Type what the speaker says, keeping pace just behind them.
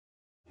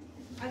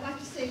I'd like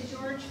to say,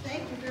 George, thank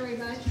you very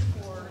much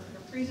for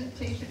your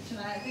presentation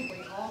tonight. I think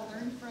we all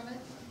learned from it.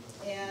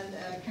 And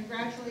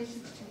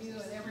congratulations to you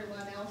and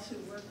everyone else who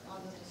worked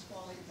on the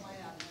Nisqually plan.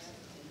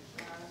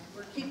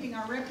 We're keeping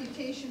our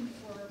reputation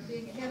for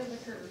being ahead of the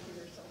curve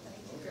here, so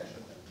thank you. Okay.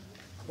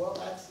 Well,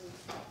 that's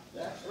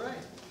right.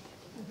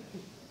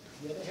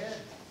 Get ahead.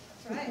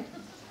 That's right.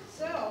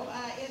 So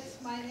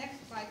it's my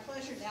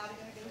pleasure now to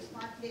introduce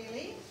Marc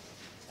Daily,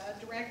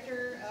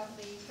 Director of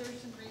the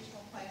Thurston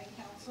Regional Planning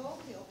Council.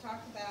 He'll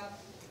talk about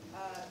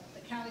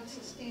the county's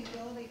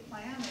sustainability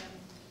plan and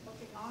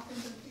looking off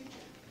into the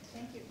future.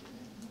 Thank you.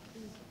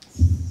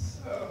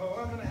 So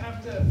I'm going to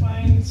have to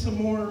find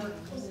some more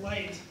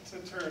light to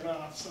turn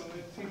off so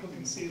that people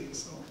can see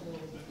this a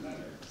little bit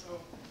better. So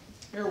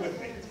bear with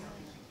me.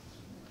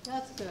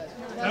 That's good.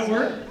 That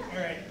work? All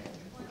right.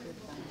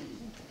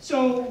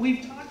 So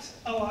we've talked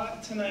a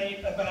lot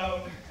tonight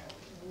about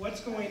what's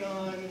going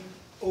on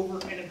over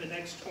kind of the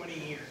next 20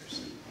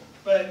 years.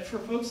 But for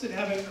folks that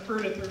haven't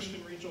heard of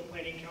Thurston Regional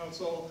Planning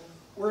Council,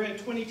 we're a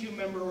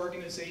 22-member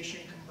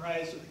organization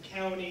comprised of the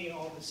county,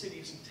 all the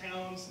cities and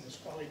towns, the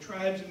Nisqually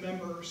tribes,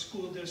 members,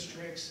 school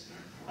districts,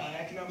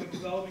 economic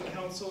development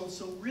council.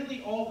 So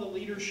really all the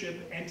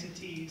leadership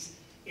entities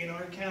in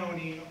our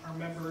county are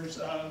members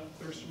of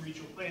Thurston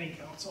Regional Planning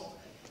Council.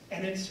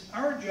 And it's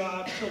our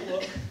job to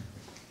look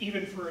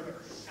even further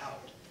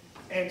out.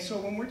 And so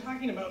when we're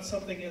talking about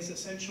something as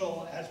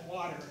essential as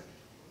water,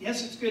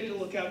 yes, it's good to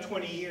look out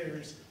 20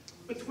 years,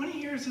 but 20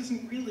 years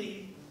isn't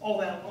really all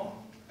that long.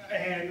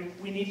 And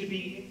we need to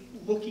be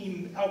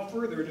looking out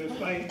further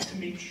to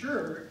make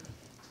sure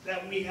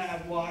that we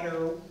have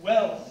water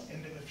well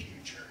into the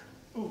future.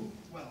 Ooh,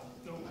 well,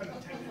 no pun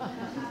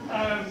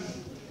intended.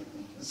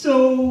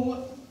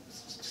 So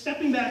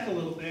stepping back a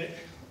little bit,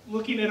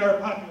 looking at our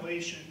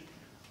population,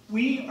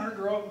 we are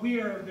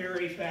a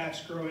very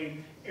fast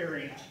growing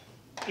area.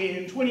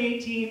 In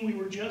 2018, we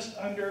were just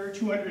under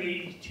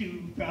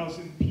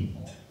 282,000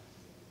 people.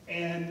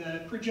 And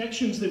the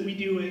projections that we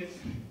do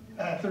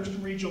at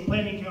Thurston Regional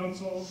Planning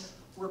Council,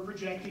 we're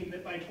projecting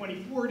that by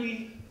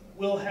 2040,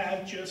 we'll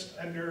have just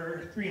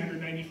under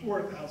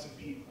 394,000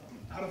 people,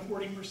 about a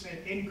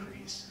 40%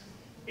 increase.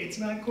 It's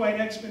not quite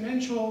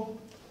exponential,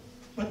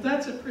 but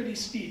that's a pretty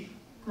steep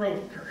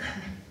growth curve.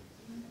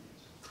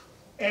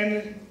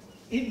 And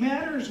it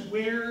matters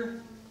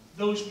where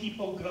those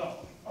people go.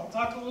 I'll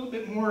talk a little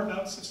bit more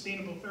about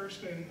Sustainable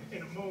Thurston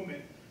in a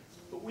moment,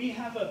 but we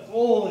have a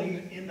goal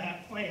in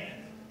that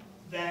plan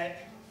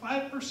that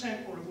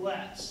 5% or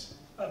less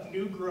of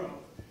new growth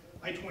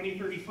by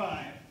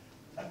 2035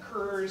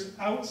 occurs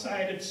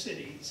outside of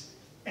cities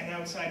and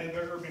outside of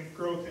the urban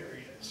growth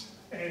areas.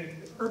 And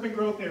urban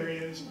growth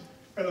areas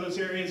are those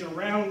areas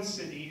around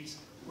cities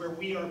where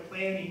we are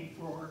planning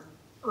for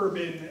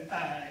urban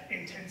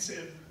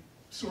intensive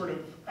sort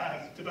of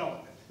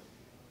development.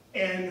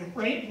 And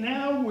right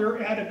now we're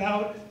at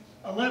about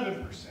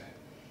 11%.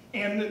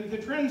 And the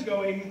trend's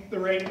going the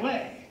right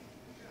way.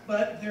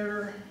 But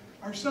there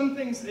are some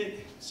things that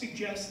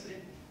suggest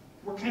that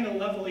we're kind of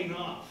leveling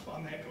off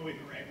on that going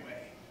the right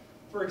way.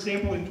 For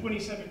example, in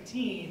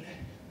 2017,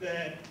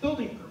 the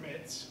building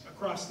permits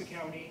across the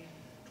county,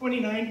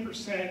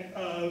 29%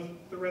 of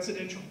the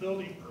residential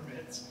building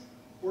permits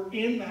were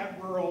in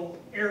that rural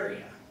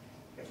area.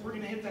 If we're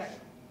going to hit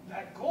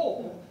that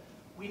goal,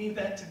 we need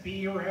that to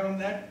be around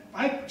that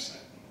 5%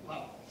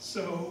 level.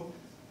 So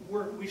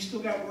we've still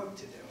got work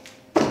to do.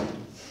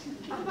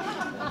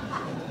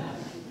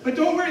 But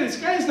don't worry, the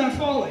sky is not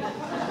falling.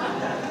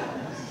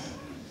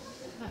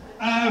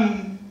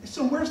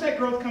 So where's that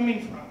growth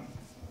coming from?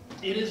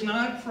 It is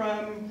not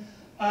from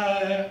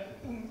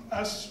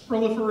us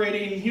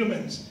proliferating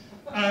humans.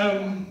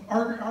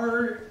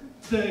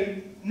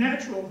 The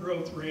natural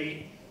growth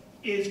rate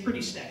is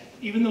pretty steady.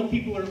 Even though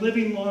people are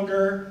living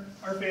longer,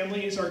 our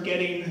families are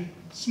getting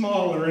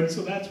smaller, and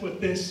so that's what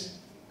this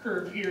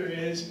curve here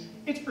is.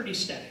 It's pretty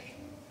steady.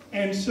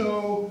 And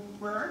so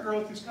where our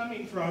growth is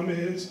coming from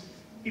is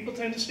people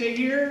tend to stay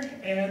here,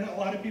 and a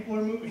lot of people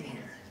are moving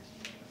here.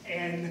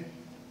 And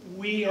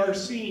we are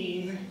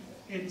seeing,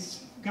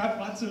 it's got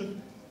lots of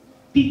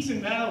peaks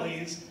and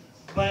valleys,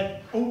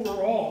 but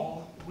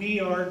overall,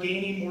 we are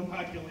gaining more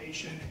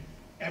population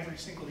every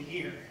single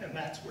year, and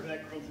that's where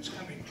that growth is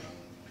coming from.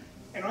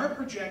 And our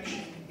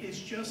projection is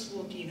just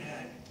looking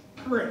at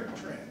current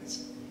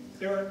trends.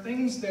 There are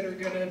things that are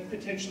going to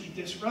potentially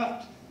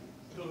disrupt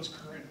those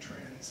current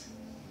trends.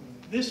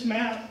 This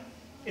map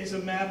is a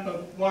map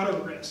of water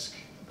risk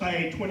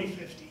by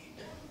 2050.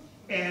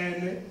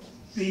 And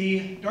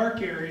the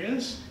dark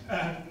areas,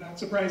 not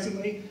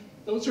surprisingly,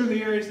 those are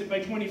the areas that by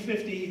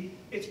 2050,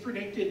 it's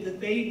predicted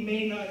that they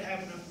may not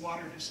have enough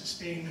water to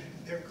sustain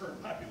their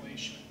current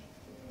population.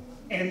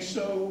 And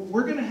so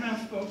we're going to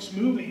have folks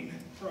moving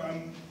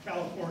from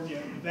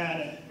California,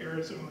 Nevada,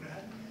 Arizona,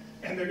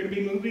 and they're going to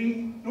be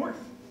moving north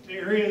to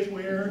areas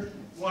where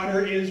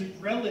water is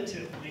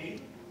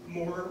relatively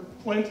more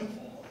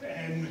plentiful.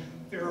 And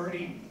they're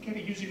already kind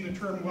of using the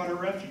term water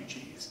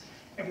refugees.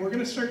 And we're going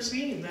to start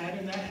seeing that,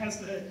 and that has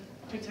the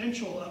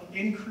potential of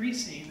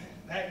increasing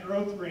that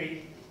growth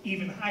rate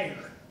even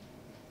higher.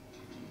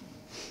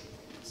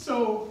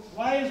 So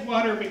why is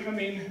water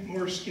becoming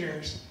more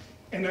scarce?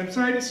 And I'm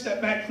sorry to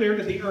step back clear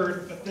to the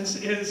Earth, but this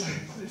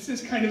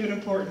is kind of an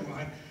important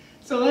one.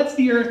 So that's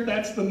the Earth,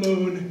 that's the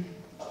moon.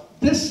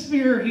 This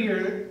sphere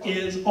here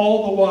is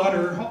all the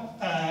water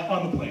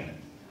on the planet.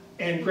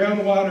 And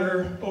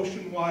groundwater,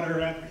 ocean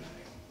water, everything.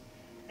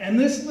 And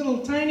this little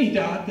tiny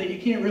dot that you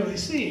can't really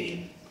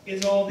see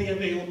is all the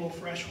available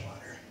fresh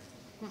water.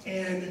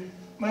 And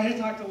Maya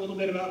talked a little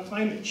bit about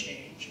climate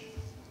change.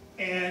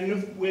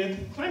 And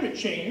with climate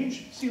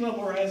change, sea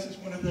level rise is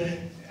one of the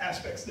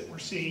aspects that we're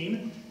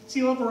seeing.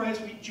 Sea level rise,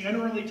 we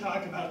generally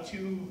talk about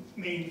two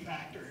main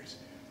factors.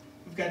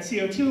 We've got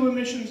CO2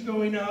 emissions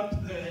going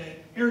up, the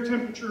air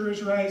temperature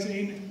is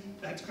rising,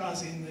 that's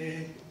causing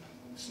the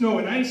snow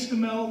and ice to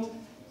melt,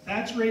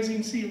 that's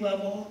raising sea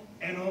level,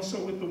 and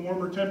also with the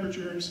warmer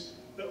temperatures,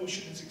 the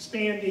ocean is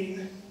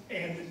expanding,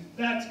 and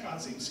that's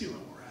causing sea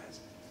level rise.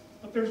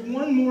 But there's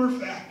one more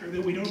factor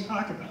that we don't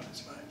talk about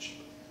as much.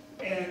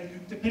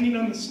 And depending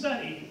on the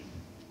study,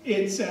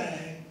 it's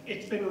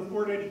been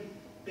reported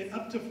that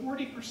up to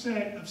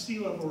 40% of sea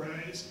level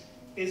rise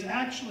is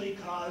actually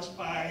caused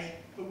by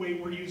the way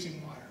we're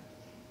using water.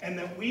 And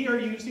that we are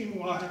using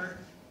water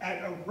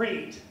at a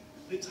rate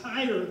that's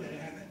higher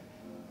than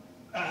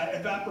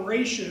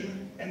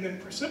evaporation and then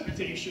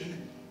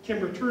precipitation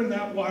can return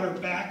that water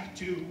back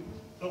to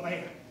the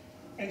land.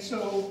 And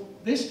so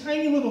this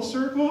tiny little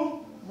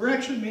circle, we're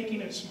actually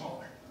making it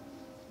smaller.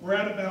 We're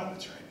out of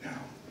balance right now.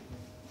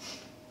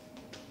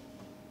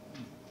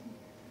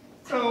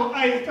 So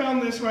I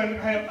found this one,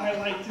 I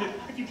liked it.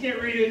 If you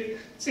can't read it,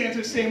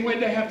 Santa's saying,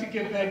 why'd I have to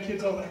give bad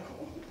kids all that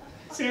cool?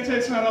 Santa,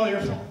 it's not all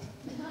your fault.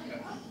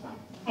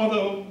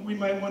 Although we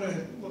might want to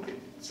look at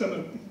some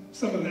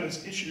of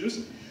those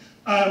issues.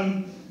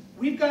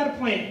 We've got a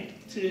plan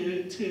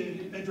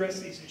to address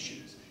these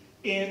issues.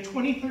 In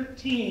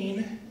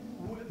 2013,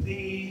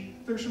 the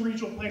Thurston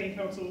Regional Planning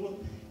Council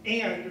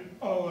and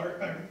all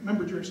our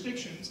member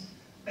jurisdictions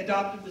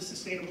adopted the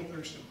Sustainable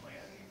Thurston Plan.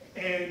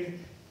 And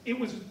it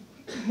was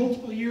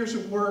multiple years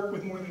of work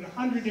with more than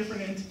 100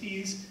 different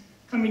entities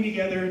coming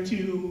together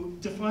to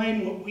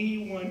define what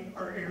we want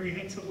our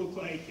area to look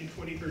like in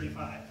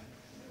 2035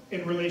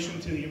 in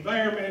relation to the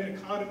environment,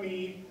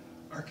 economy,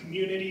 our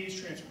communities,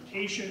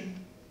 transportation.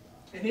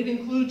 And it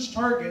includes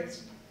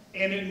targets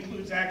and it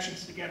includes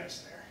actions to get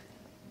us there.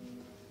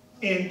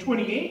 In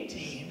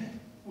 2018,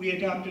 we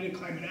adopted a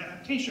climate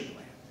adaptation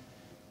plan.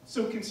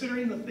 So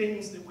considering the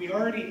things that we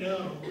already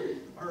know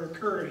are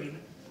occurring,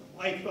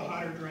 like the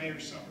hotter, drier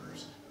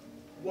summers,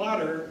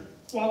 water,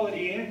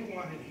 quality and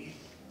quantity,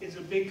 is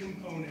a big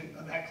component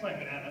of that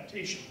climate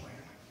adaptation plan.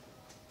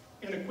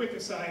 And a quick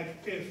aside,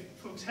 if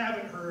folks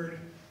haven't heard,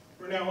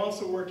 we're now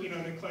also working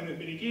on a climate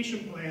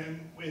mitigation plan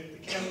with the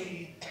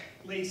county,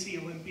 Lacey,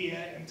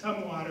 Olympia, and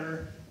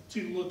Tumwater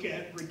to look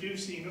at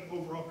reducing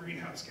overall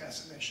greenhouse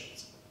gas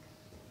emissions.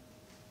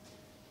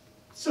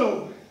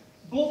 So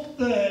both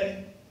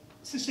the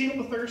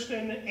Sustainable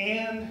Thurston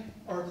and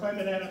our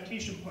climate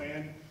adaptation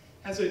plan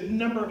has a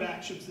number of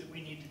actions that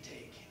we need to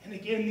take. And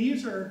again,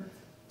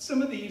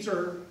 some of these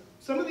are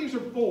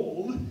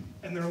bold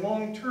and they're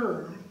long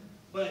term,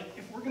 but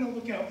if we're going to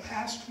look out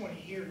past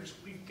 20 years,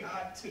 we've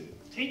got to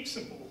take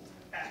some bold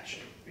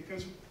action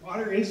because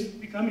water is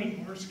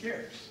becoming more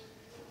scarce.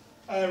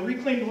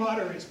 Reclaimed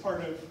water is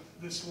part of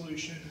the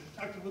solution.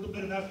 I talked a little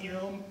bit about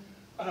Yelm.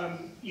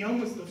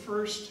 Yelm was the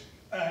first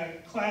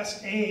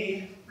Class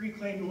A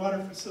reclaimed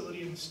water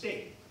facility in the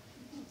state.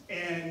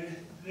 And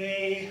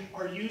they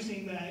are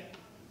using that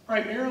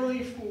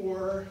primarily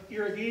for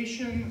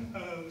irrigation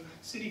of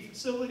city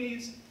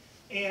facilities,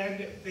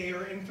 and they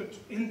are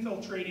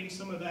infiltrating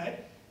some of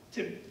that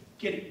to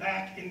get it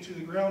back into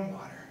the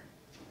groundwater.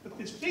 But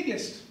this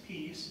biggest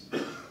piece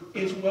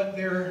is what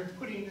they're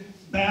putting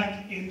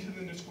back into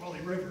the Nisqually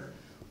River,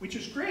 which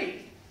is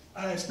great,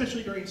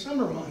 especially during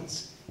summer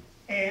months,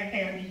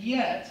 and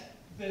yet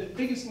the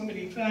biggest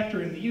limiting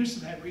factor in the use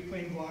of that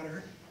reclaimed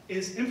water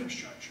is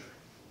infrastructure.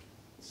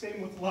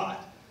 Same with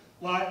Lot.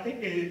 Lot,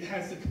 it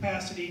has the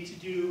capacity to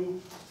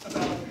do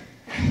about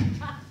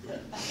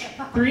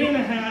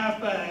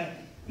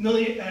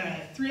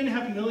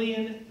 3.5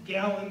 million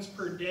gallons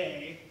per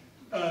day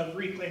of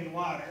reclaimed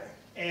water.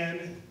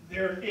 And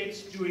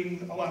it's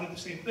doing a lot of the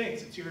same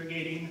things. It's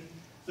irrigating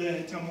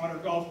the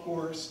Tumwater Golf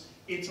Course.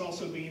 It's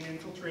also being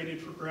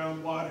infiltrated for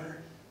groundwater.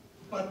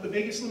 But the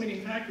biggest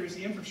limiting factor is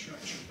the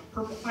infrastructure, the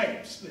purple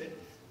pipes that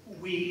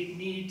we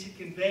need to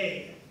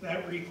convey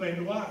that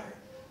reclaimed water.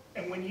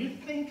 And when you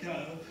think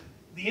of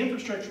the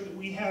infrastructure that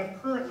we have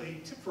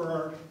currently for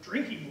our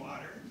drinking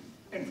water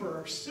and for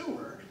our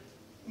sewer,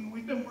 I mean,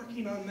 we've been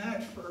working on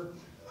that for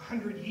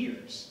 100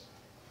 years.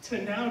 To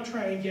now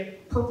try and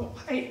get purple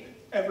pipe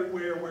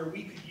everywhere where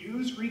we could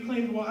use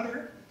reclaimed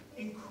water,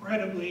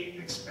 incredibly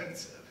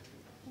expensive.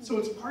 So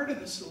it's part of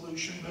the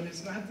solution, but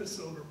it's not the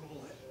silver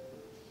bullet.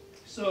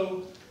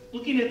 So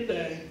looking at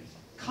the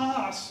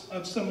costs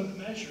of some of the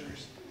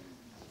measures,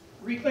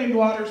 reclaimed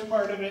water is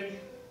part of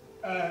it,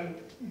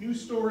 new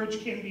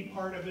storage can be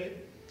part of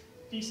it,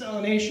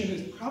 Desalination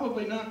is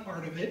probably not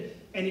part of it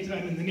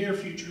anytime in the near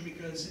future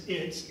because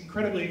it's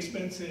incredibly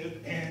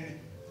expensive and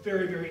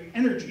very, very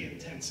energy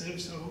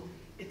intensive, so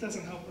it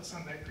doesn't help us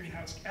on that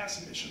greenhouse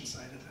gas emission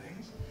side of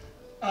things.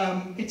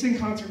 It's in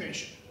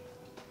conservation.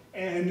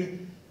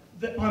 And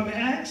on the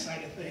ag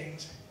side of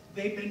things,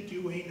 they've been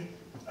doing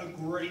a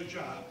great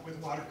job with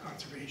water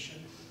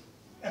conservation.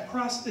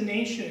 Across the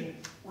nation,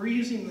 we're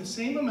using the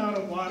same amount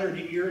of water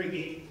to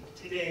irrigate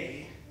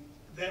today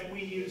that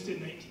we used in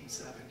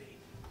 1970.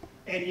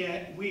 And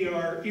yet we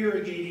are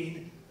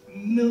irrigating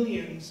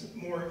millions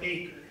more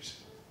acres.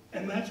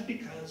 And that's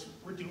because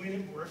we're doing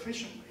it more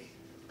efficiently.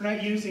 We're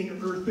not using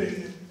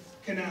earthen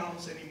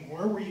canals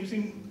anymore. We're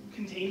using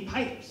contained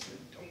pipes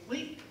that don't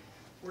leak.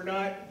 We're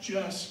not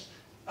just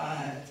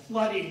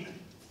flooding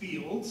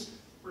fields.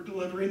 We're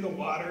delivering the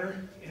water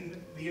in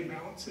the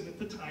amounts and at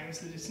the times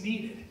that it's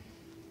needed.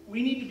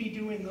 We need to be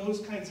doing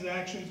those kinds of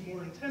actions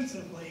more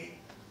intensively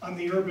on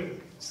the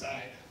urban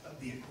side of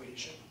the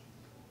equation.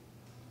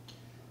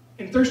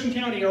 In Thurston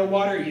County, our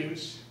water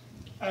use,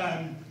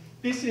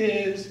 this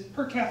is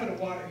per capita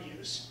water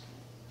use.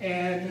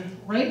 And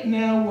right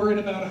now we're at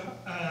about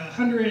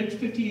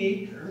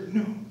 158, or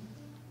no,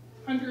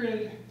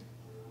 100,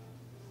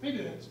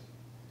 maybe that's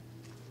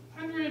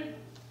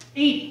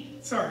 180,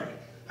 sorry,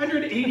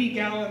 180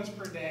 gallons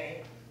per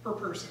day per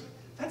person.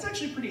 That's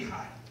actually pretty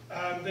high.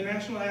 The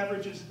national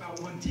average is about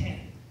 110.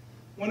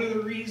 One of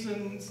the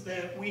reasons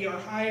that we are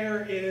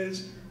higher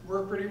is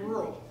we're a pretty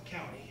rural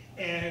county,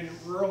 and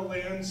rural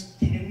lands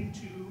tend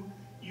to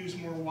use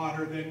more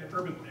water than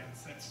urban lands.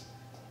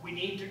 We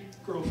need to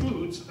grow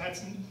food, so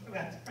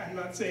I'm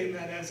not saying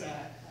that as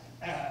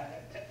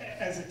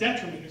a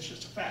detriment, it's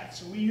just a fact.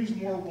 So we use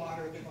more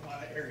water than a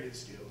lot of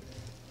areas do.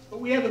 But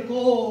we have a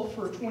goal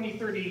for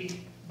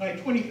 2030, by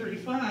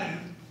 2035,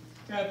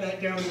 to have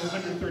that down to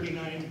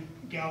 139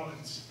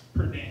 gallons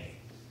per day.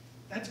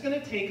 That's going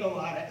to take a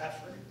lot of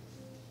effort.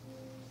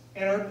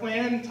 And our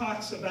plan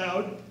talks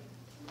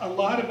a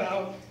lot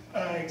about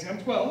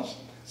exempt wells.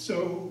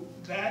 So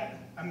that,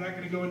 I'm not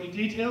going to go into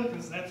detail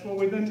because that's what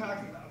we've been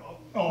talking about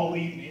all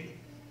evening.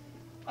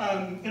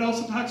 It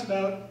also talks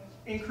about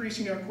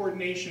increasing our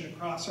coordination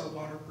across our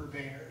water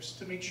purveyors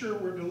to make sure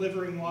we're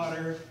delivering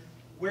water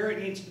where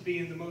it needs to be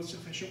in the most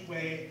efficient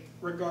way,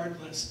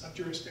 regardless of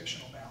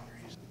jurisdictional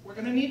boundaries. We're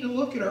going to need to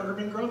look at our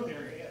urban growth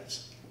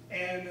areas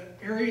and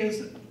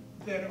areas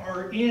that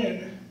are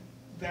in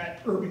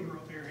that urban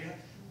growth area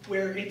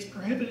where it's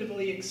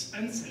prohibitively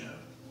expensive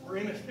or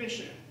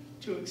inefficient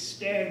to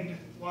extend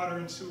water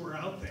and sewer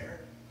out there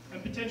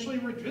and potentially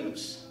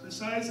reduce the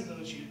size of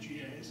those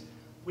UGAs,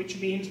 which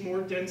means more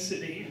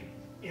density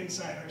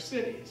inside our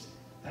cities.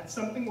 That's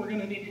something we're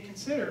going to need to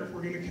consider if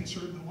we're going to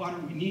conserve the water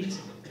we need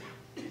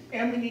to.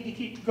 And we need to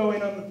keep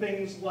going on the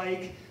things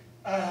like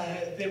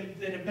that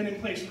have been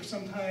in place for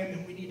some time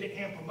and we need to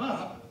amp them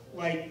up,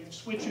 like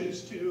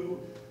switches to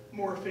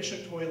more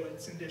efficient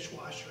toilets and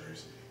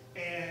dishwashers,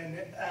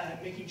 and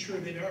making sure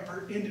that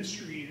our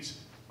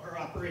industries are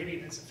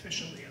operating as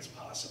efficiently as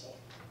possible.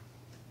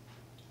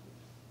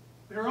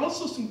 There are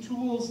also some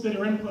tools that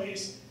are in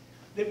place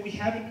that we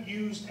haven't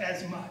used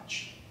as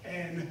much,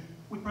 and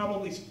we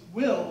probably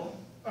will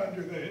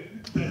under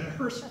the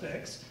Hirst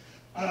fix,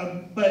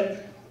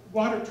 but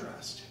Water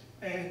Trust.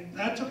 And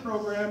that's a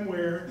program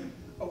where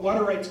a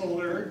water rights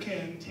holder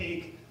can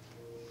take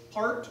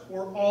part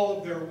or all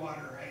of their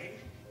water right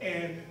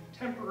and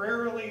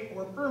temporarily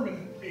or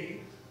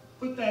permanently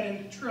put that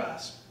into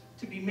trust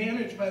to be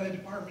managed by the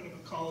Department of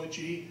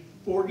Ecology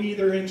for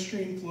either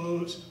in-stream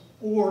flows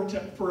or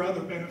for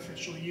other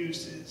beneficial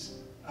uses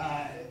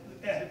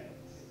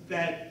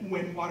that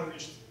when water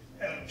is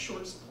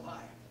short supply.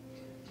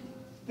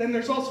 Then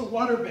there's also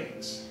water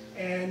banks,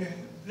 and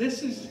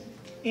this is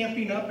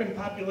amping up in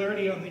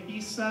popularity on the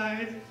east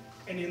side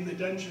and in the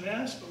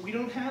Dungeness, but we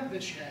don't have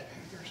this yet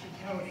in Thurston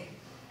County.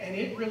 And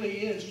it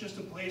really is just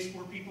a place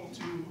for people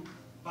to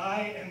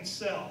buy and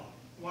sell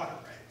water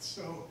rights.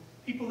 So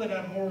people that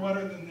have more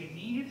water than they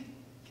need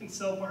can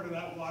sell part of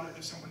that water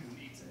to someone who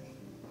needs it.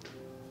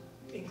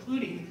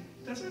 Including,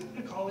 doesn't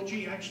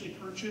Ecology actually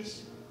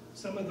purchase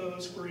some of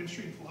those for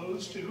in-stream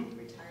flows too?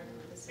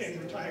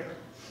 And retire.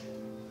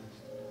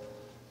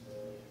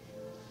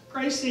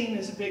 Pricing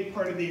is a big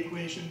part of the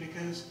equation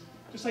because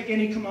just like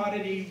any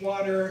commodity,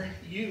 water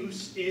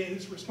use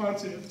is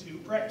responsive to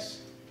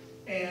price.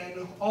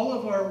 And all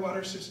of our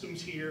water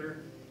systems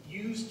here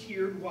use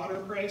tiered water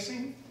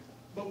pricing,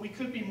 but we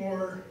could be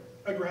more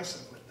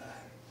aggressive with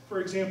that.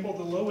 For example,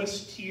 the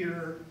lowest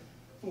tier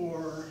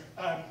for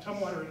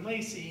Tumwater and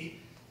Lacey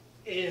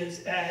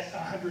is at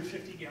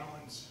 150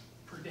 gallons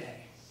per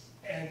day.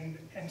 And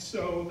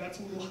so that's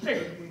a little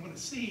higher than we want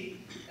to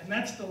see, and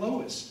that's the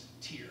lowest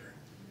tier.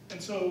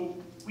 And so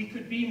we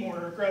could be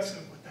more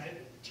aggressive with that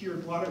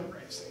tiered water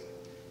pricing.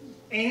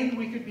 And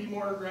we could be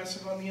more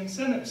aggressive on the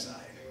incentive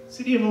side.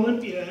 City of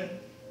Olympia,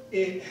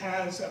 it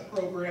has a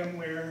program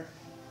where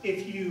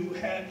if you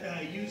had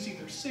use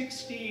either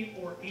 60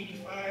 or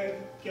 85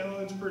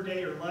 gallons per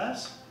day or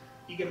less,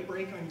 you get a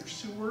break on your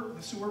sewer,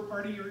 the sewer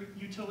part of your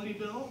utility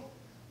bill.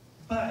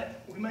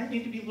 But we might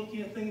need to be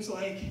looking at things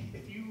like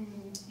if you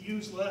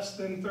use less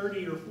than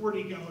 30 or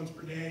 40 gallons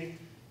per day,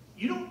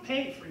 you don't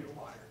pay for your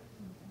water.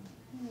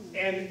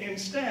 And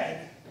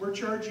instead, we're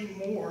charging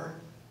more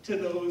to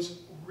those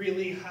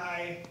really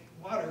high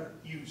water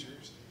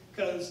users,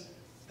 because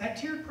that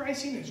tiered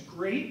pricing is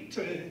great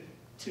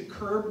to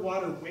curb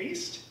water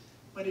waste,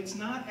 but it's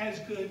not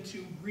as good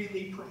to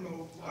really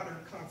promote water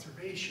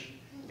conservation.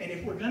 And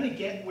if we're going to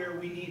get where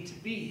we need to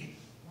be,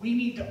 we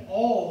need to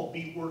all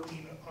be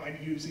working on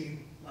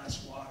using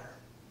less water.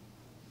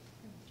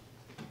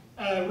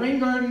 Rain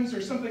gardens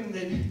are something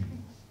that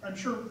I'm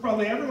sure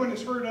probably everyone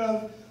has heard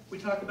of. We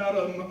talk about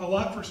them a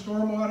lot for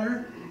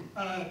stormwater,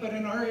 but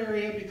in our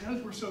area,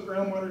 because we're so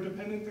groundwater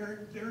dependent,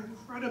 they're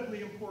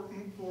incredibly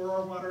important for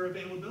our water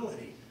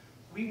availability.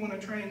 We want to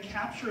try and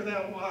capture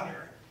that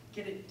water,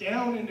 get it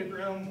down into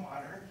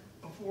groundwater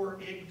before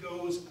it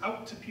goes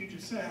out to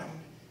Puget Sound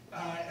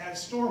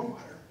as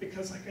stormwater.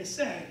 Because like I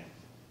said,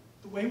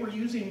 the way we're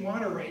using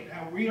water right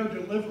now, we are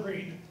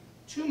delivering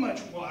too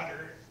much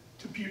water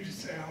to Puget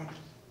Sound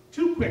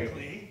too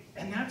quickly,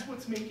 and that's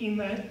what's making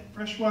that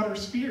freshwater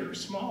sphere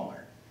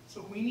smaller.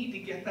 So we need to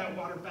get that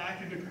water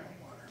back into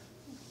groundwater.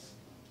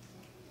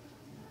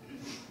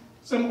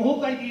 Some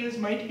old ideas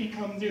might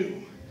become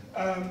new.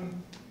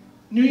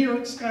 New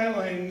York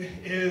skyline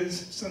is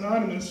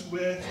synonymous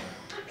with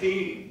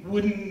the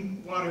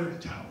wooden water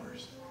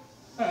towers.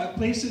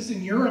 Places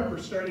in Europe are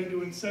starting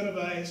to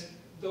incentivize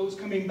those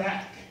coming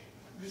back.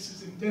 This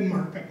is in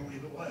Denmark, I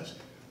believe it was,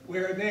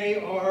 where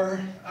they are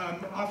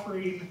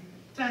offering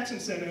tax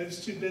incentives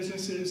to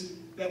businesses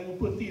that will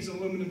put these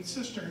aluminum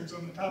cisterns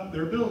on the top of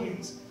their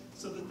buildings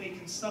so that they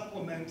can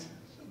supplement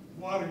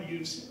water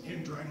use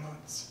in dry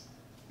months.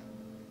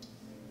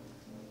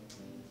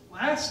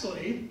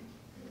 Lastly,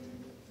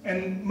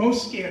 and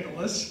most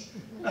scandalous,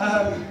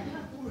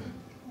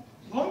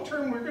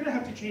 long-term, we're going to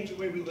have to change the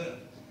way we live.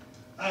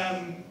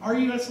 Our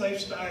U.S.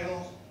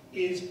 lifestyle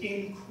is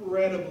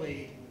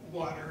incredibly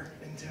water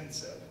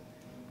intensive.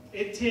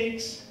 It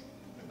takes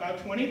about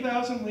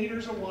 20,000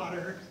 liters of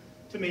water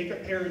to make a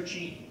pair of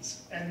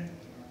jeans. And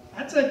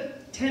that's a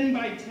 10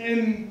 by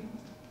 10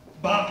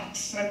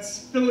 box. That's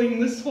filling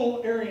this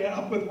whole area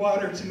up with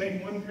water to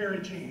make one pair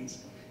of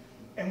jeans.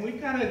 And we've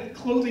got a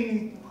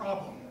clothing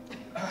problem.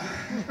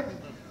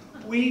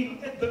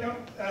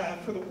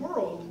 For the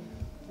world,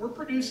 we're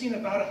producing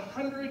about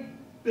 100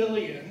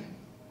 billion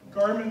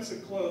garments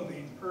of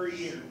clothing per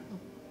year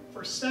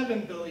for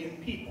 7 billion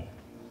people.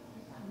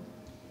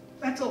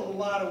 That's a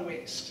lot of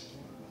waste.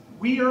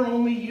 We are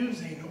only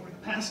using, over the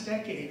past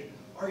decade,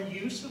 our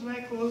use of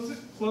that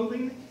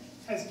clothing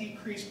has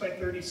decreased by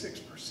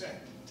 36%,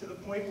 to the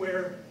point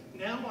where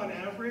now on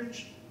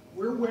average,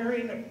 we're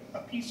wearing a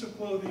piece of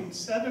clothing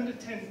 7 to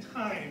 10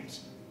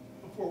 times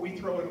before we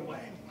throw it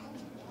away.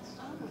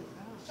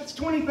 That's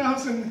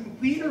 20,000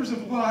 liters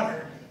of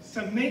water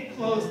to make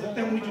clothes that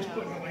then we just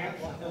put in a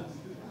landfill.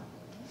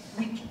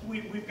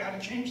 We've got to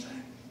change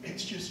that.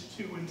 It's just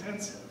too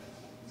intensive.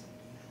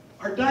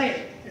 Our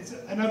diet is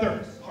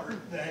another part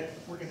that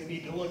we're going to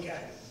need to look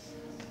at.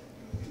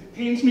 It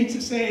pains me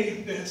to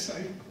say this,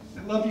 I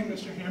love you,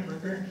 Mr.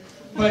 Hamburger,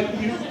 but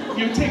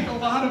you take a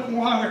lot of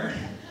water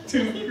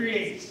to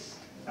create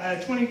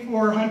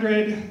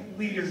 2,400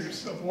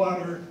 liters of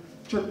water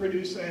to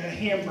produce a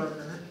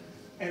hamburger,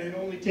 and it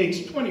only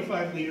takes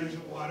 25 liters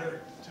of water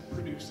to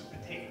produce a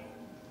potato.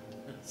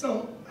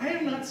 So I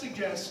am not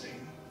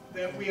suggesting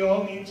that we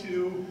all need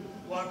to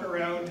walk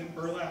around in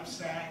burlap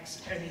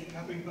sacks and eat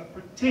nothing but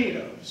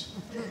potatoes.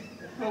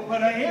 But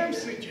what I am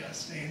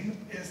suggesting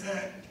is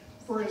that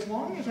for as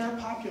long as our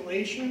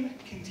population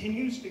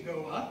continues to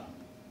go up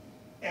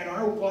and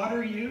our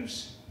water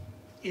use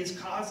is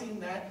causing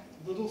that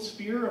little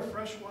sphere of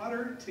fresh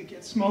water to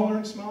get smaller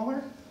and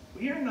smaller,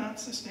 we are not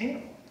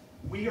sustainable.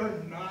 We are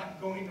not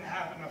going to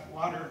have enough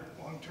water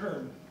long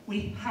term.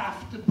 We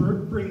have to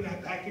bring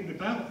that back into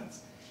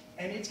balance.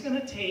 And it's going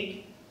to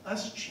take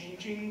us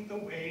changing the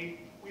way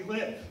we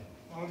live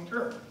long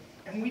term.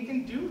 And we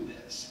can do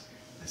this.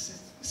 The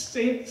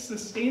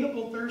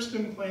Sustainable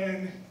Thurston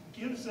Plan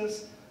gives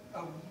us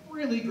a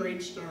really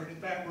great start at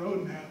that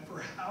roadmap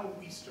for how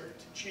we start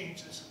to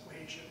change this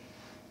equation.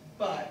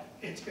 But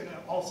it's going to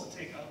also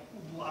take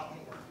a lot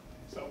more.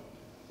 So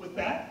with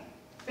that,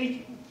 thank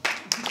you.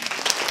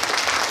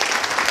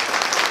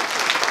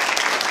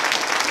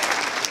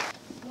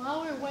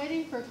 While we're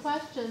waiting for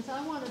questions,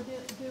 I want to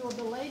do a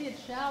belated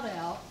shout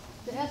out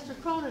to Esther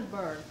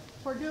Cronenberg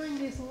for doing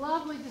these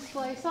lovely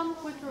displays, some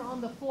of which are on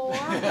the floor,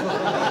 in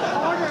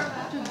order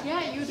to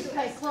get you to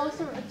pay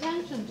closer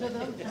attention to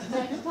them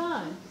next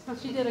time.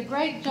 She did a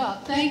great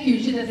job. Thank you.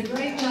 She did a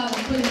great job of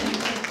putting them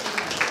together.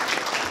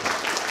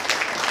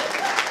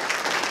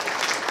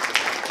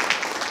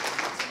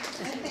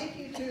 And thank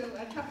you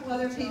to a couple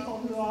other people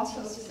who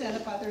also set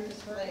up other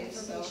displays,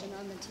 so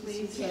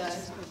please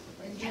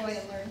enjoy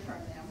and learn from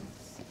them.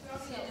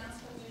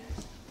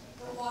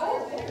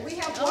 Oh, we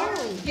have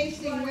water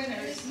tasting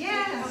winners.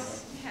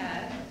 Yes.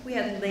 We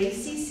had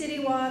Lacey City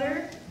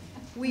Water.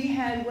 We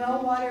had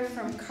well water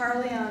from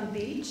Carleon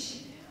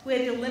Beach. We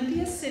had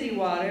Olympia city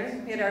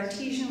water, we had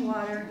artesian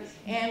water,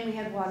 and we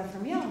had water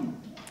from Yelm,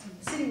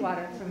 city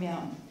water from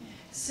Yelm.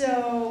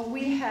 So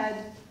we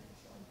had,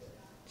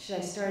 should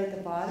I start at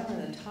the bottom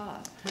or the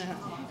top?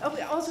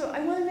 Okay, also,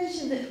 I want to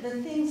mention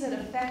the things that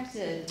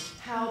affected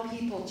how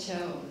people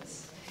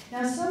chose.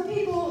 Now, some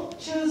people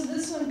chose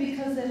this one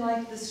because they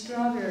liked the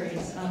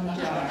strawberries on the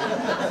jar.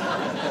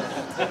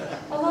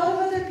 A lot of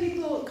other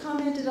people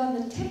commented on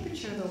the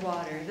temperature of the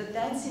water,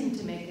 that seemed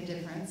to make a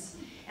difference.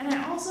 And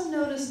I also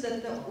noticed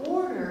that the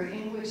order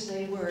in which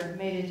they were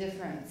made a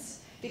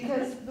difference,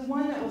 because the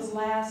one that was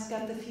last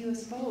got the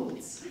fewest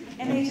votes.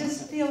 And I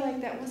just feel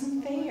like that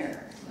wasn't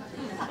fair.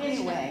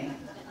 Anyway,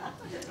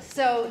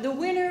 so the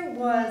winner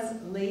was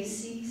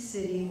Lacey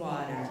City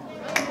Water.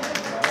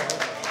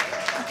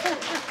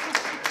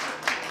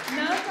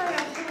 Not by a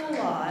whole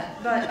lot,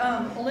 but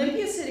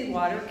Olympia City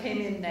Water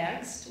came in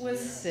next with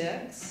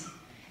 6,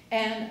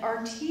 and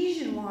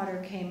Artesian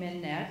Water came in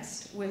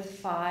next with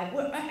 5.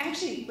 Well,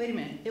 actually, wait a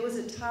minute. It was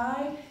a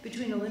tie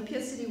between Olympia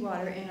City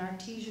Water and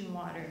Artesian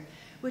Water,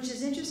 which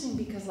is interesting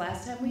because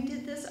last time we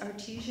did this,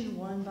 Artesian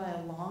won by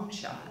a long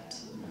shot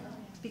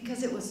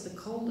because it was the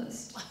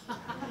coldest,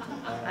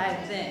 I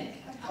think.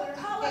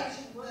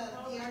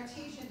 The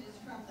artesian is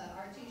from the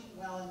artesian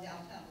well in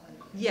downtown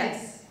Olympia.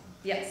 Yes.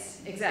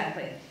 Yes,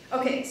 exactly.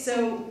 Okay,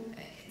 so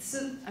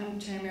I'm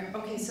trying to remember.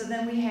 Okay, so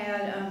then we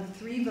had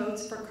 3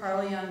 votes for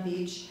Carleon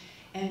Beach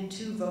and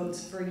 2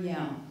 votes for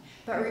Yelm.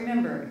 But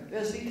remember, it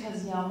was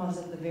because Yelm was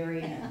at the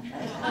very end.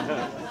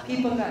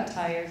 People got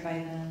tired by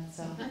then,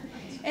 so.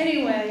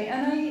 Anyway,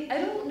 and I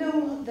don't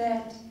know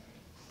that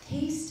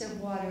taste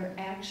of water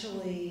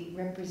actually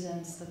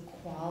represents the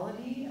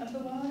quality of the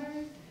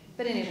water.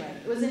 But anyway,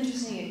 it was an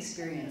interesting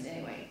experience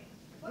anyway.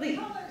 What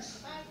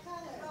colors?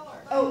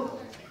 Oh,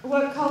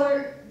 what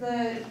color?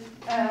 The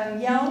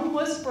Yelm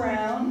was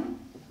brown.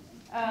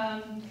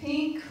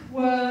 Pink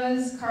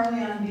was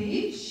Carleon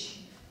Beach.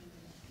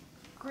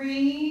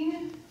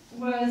 Green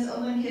was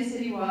Olympia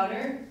City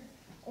Water.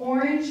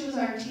 Orange was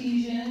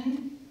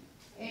Artesian.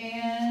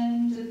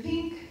 And the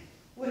pink,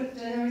 what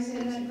did I already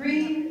say that?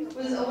 Green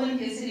was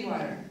Olympia City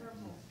Water.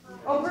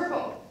 Oh,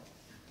 purple.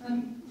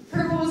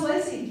 Purple was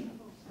Lacey.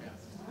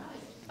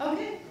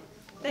 Okay,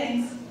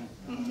 thanks.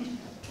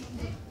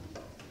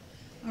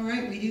 All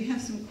right, we do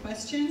have some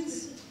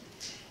questions.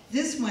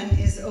 This one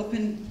is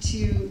open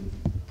to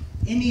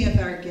any of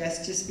our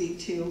guests to speak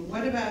to.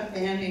 What about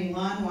banning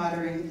lawn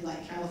watering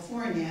like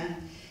California?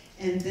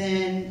 And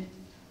then,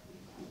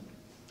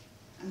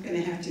 I'm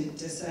gonna have to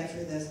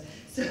decipher this.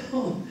 So,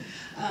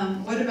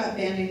 what about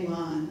banning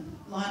lawn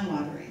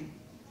watering?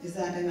 Is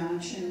that an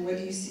option? What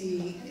do you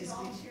see as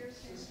being?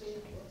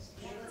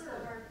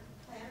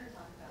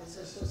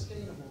 It's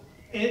sustainable.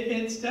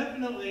 It's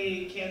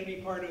definitely can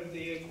be part of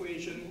the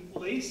equation.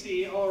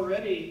 Lacey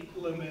already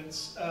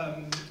limits,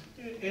 I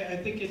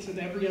think it's an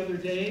every other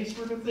day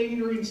sort of thing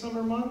during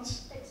summer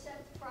months.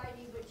 Except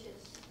Friday, which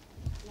is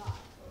not.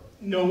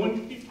 No one, I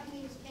mean, you can't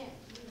use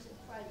it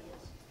Friday.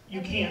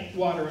 you can't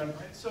water on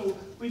Friday. So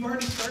we've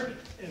already started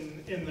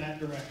in that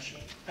direction.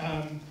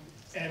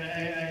 And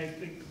I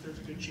think that there's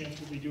a good chance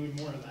we'll be doing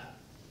more of that.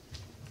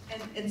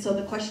 And so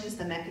the question is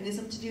the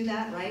mechanism to do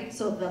that, right?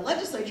 So the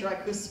legislature,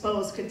 I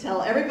suppose, could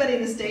tell everybody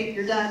in the state,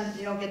 you're done,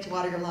 you don't get to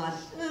water your lawn.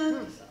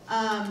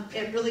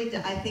 It really,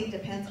 I think,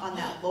 depends on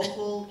that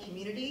local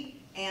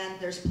community, and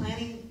there's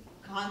planning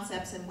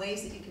concepts and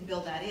ways that you can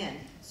build that in.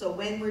 So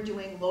when we're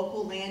doing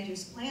local land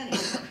use planning,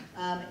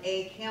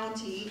 a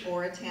county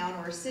or a town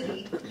or a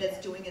city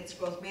that's doing its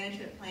growth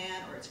management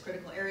plan or its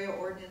critical area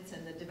ordinance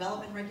and the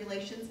development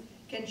regulations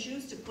can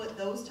choose to put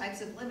those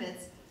types of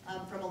limits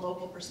from a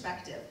local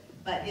perspective.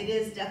 But it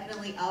is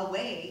definitely a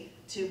way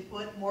to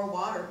put more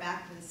water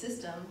back in the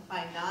system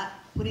by not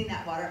putting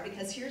that water,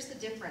 because here's the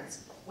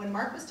difference. When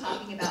Mark was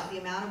talking about the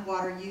amount of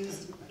water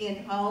used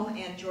in home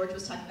and George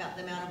was talking about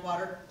the amount of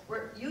water,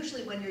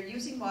 usually when you're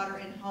using water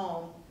in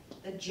home,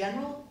 the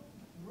general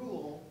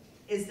rule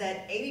is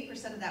that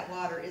 80% of that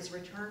water is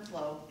return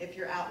flow if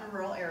you're out in a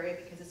rural area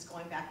because it's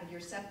going back into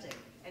your septic,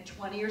 and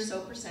 20% or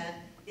so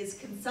is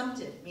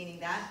consumptive, meaning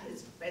that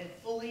has been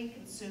fully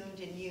consumed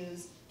and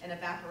used and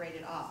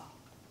evaporated off.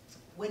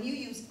 When you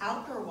use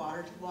outdoor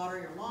water to water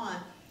your lawn,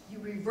 you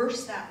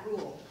reverse that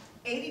rule.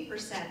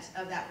 80%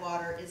 of that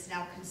water is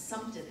now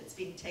consumptive. It's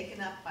being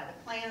taken up by the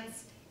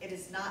plants. It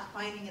is not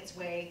finding its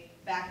way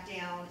back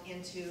down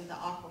into the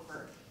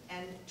aquifer.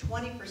 And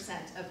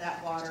 20% of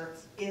that water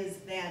is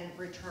then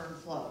return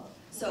flow.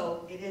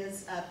 So it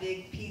is a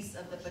big piece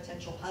of the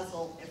potential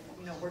puzzle if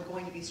we're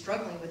going to be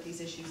struggling with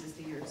these issues as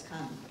the years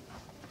come.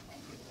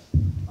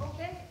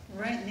 Okay.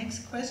 All right,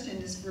 next question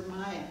is for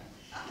Maya.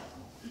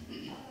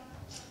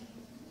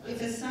 If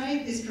a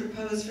site is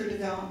proposed for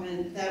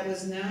development that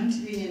was known to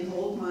be an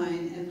old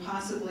mine and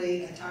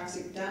possibly a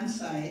toxic dump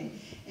site,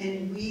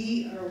 and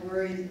we are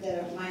worried that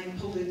it might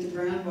pollute the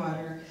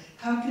groundwater,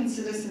 how can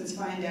citizens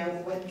find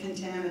out what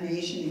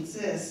contamination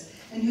exists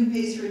and who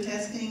pays for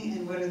testing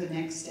and what are the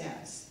next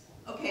steps?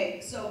 Okay,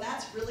 so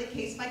that's really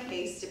case by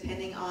case,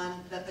 depending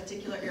on the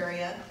particular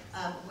area.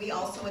 We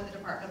also at the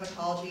Department of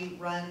Ecology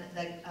run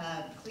the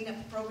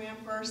cleanup program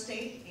for our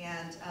state,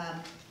 and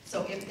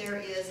so if there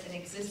is an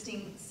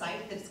existing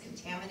site that's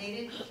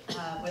contaminated,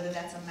 whether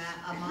that's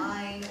a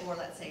mine or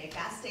let's say a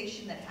gas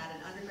station that had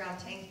an underground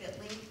tank that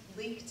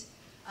leaked,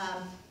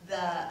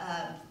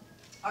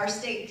 our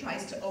state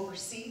tries to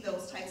oversee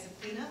those types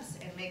of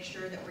cleanups and make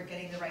sure that we're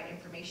getting the right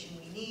information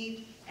we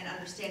need and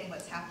understanding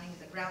what's happening with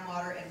the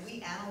groundwater, and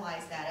we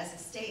analyze that as a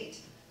state.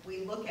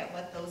 We look at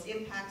what those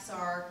impacts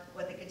are,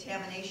 what the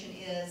contamination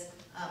is,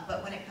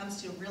 but when it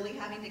comes to really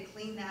having to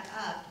clean that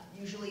up,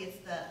 usually it's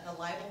the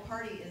liable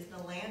party is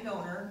the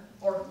landowner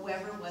or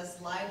whoever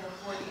was liable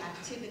for the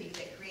activity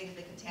that created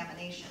the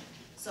contamination.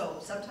 So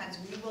sometimes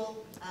we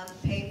will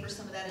pay for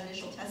some of that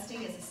initial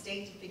testing as a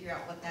state to figure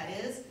out what that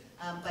is.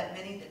 But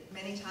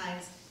many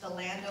times the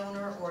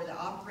landowner or the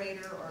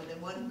operator or the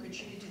one who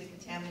contributed to the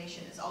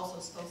contamination is also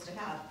supposed to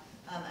have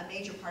a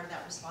major part of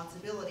that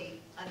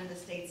responsibility under the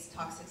state's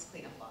toxics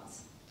cleanup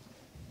laws.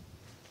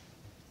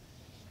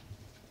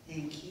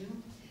 Thank you.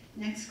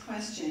 Next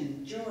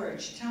question.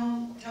 George,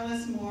 tell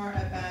us more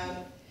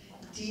about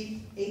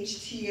deep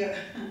HTO,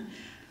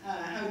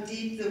 how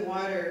deep the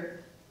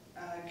water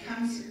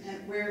comes,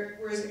 and where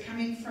is it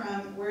coming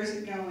from, where is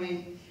it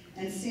going,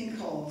 and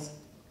sinkholes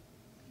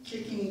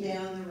kicking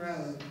down the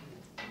road.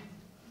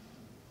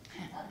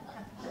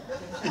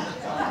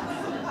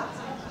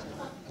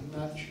 I'm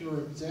not sure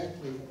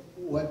exactly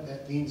what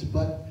that means,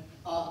 but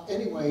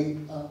anyway.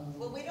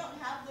 Well, we don't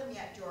have them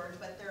yet, George,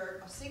 but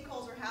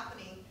sinkholes are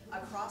happening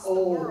across the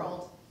Oh,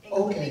 world,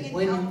 including in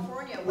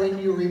California. When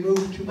you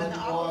remove too much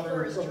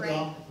water is from the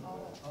drained.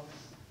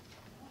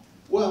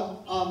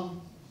 Well,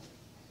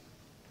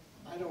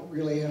 I don't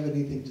really have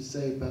anything to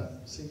say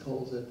about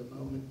sinkholes at the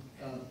moment.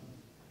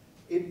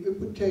 It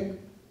would take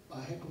a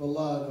heck of a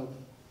lot of,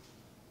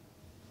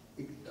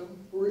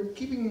 we're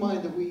keeping in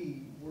mind that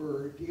we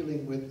were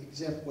dealing with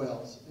exempt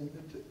wells, and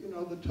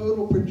the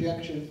total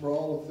projection for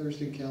all of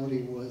Thurston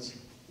County was,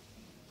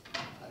 I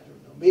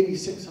don't know, maybe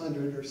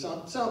 600 or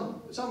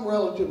some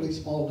relatively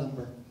small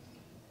number,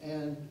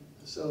 and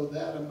so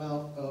that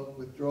amount of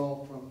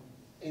withdrawal from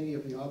any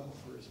of the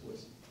aquifers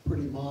was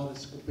pretty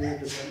modest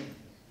compared to the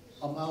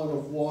amount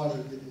of water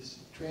that is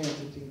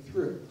transiting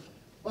through.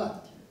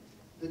 But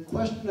the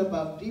question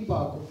about deep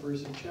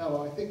aquifers and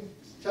shallow, I think,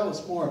 tell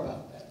us more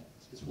about that,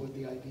 is what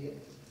the idea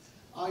is.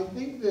 I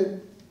think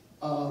that,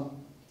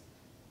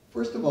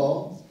 first of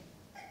all,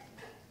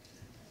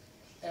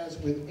 as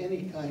with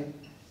any kind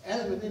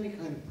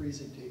of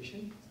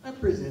presentation, I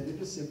presented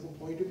a simple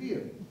point of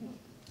view.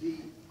 The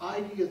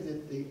idea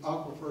that the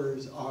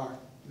aquifers are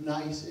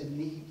nice and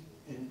neat,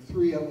 and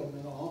 3 of them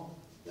and all,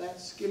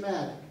 that's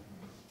schematic.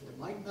 It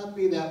might not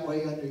be that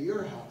way under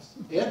your house.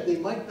 Ed, they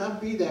might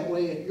not be that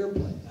way at your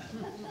place.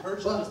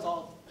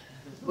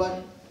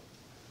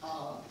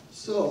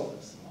 So,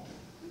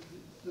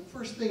 the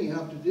first thing you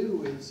have to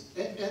do is,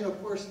 and of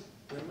course,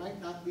 there might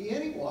not be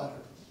any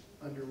water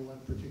under one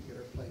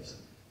particular place.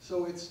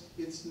 So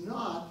it's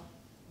not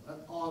an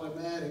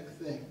automatic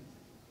thing.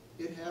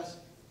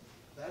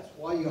 That's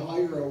why you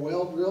hire a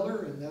well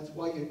driller, and that's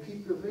why you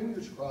keep your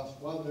fingers crossed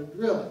while they're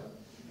drilling.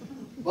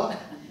 But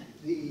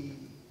the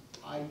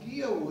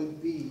idea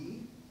would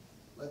be,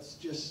 let's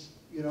just,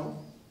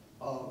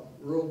 a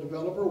rural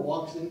developer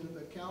walks into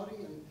the county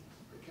and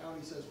the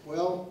county says,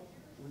 well,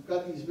 we've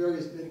got these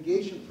various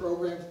mitigation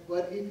programs,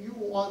 but if you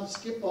want to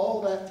skip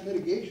all that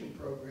mitigation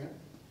program,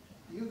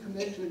 you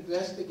commit to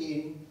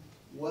investigating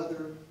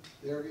whether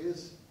there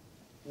is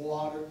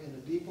water in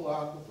a deep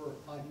aquifer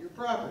on your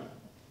property.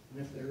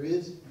 And if there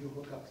is, you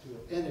hook up to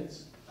it. And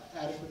it's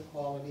adequate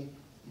quality,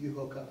 you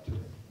hook up to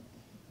it.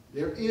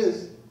 There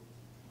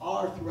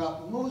are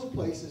throughout most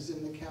places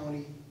in the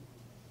county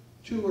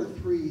 2 or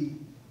 3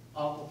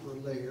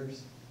 aquifer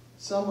layers.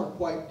 Some are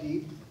quite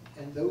deep,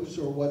 and those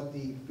are what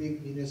the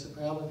big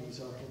municipalities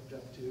are hooked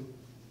up to,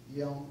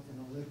 Yelm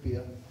and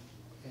Olympia.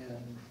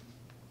 And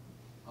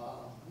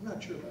I'm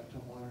not sure about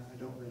Tumwater, I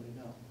don't really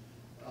know.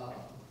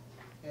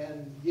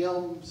 And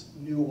Yelm's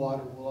new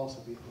water will also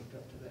be hooked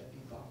up to that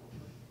deep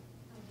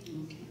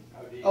aquifer. Okay.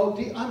 How deep? Oh,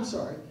 deep, I'm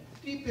sorry.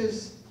 Deep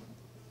is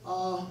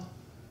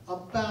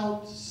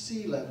about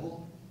sea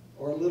level,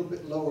 or a little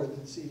bit lower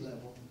than sea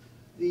level.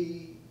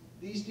 These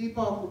deep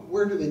aquifers,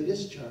 where do they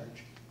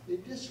discharge? They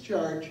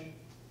discharge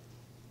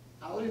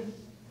out in,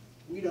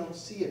 we don't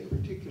see it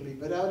particularly,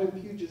 but out in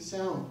Puget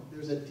Sound,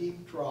 there's a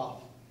deep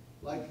trough.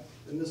 Like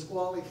the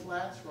Nisqually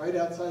Flats, right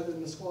outside the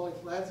Nisqually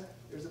Flats,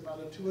 there's about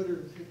a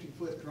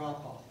 250-foot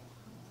drop-off.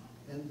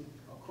 And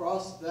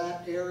across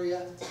that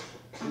area,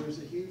 there's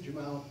a huge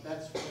amount.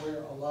 That's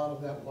where a lot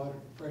of that water,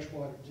 fresh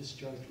water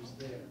discharge is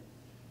there.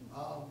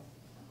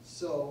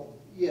 So,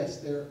 yes,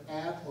 they're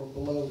at or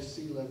below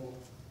sea level.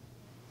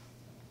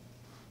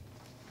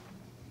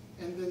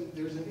 And then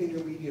there's an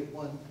intermediate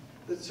one.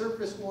 The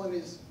surface one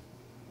is,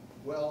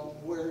 well,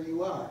 where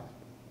you are.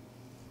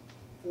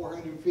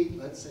 400 feet,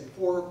 let's say.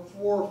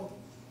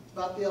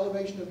 About the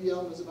elevation of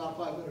Yelm is about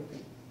 500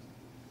 feet.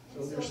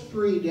 So there's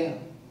 3 down.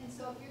 And And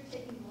so if you're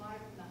taking water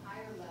from the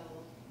higher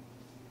level,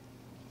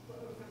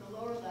 or from the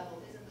lower level,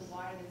 isn't the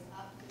water that's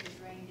up going to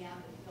drain down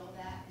to fill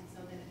that, and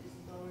so then it just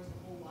lowers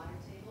the whole water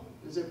table?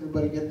 Does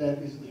everybody get that?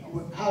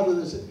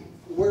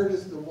 Where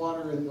does the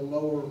water in the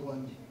lower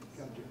one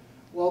come to?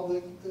 Well,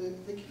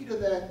 the key to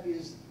that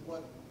is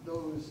what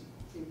those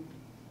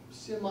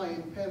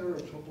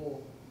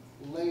semi-impenetrable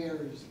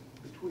layers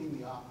between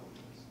the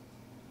aquifers.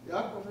 The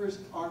aquifers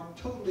aren't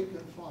totally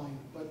confined,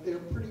 but they're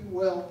pretty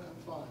well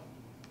confined.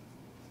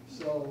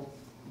 So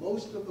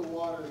most of the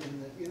water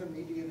in the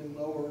intermediate and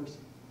lowers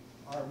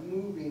are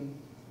moving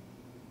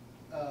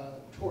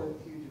toward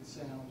Puget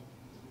Sound,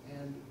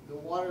 and the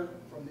water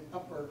from the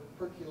upper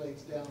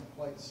percolates down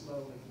quite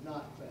slowly,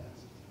 not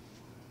fast.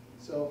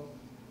 So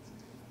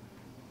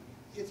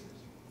it's,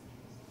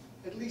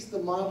 at least the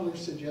modeler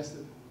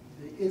suggested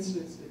the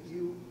instance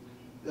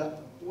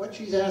that what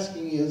she's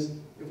asking is,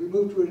 if we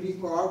move to a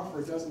deeper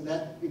aquifer, doesn't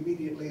that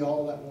immediately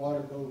all that water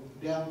go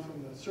down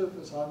from the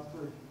surface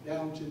aquifer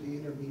down to the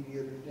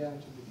intermediate or down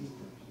to the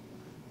deeper?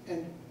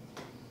 And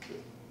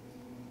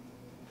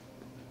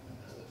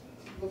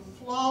the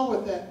flaw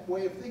with that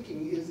way of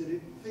thinking is that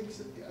it thinks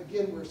that,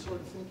 again, we're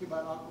sort of thinking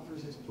about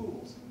aquifers as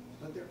pools,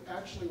 but they're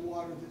actually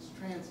water that's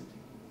transiting.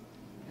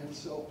 And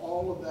so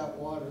all of that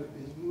water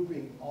is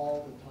moving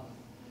all the time.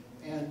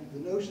 And the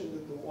notion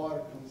that the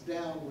water comes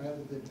down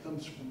rather than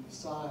comes from the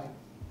side,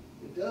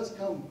 it does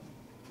come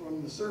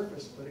from the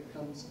surface, but it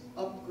comes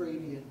up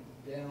gradient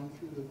down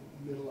through the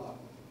middle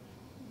aquifer.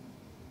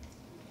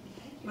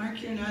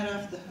 Mark, you're not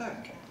off the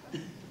hook.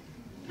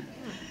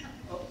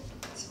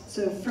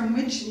 So from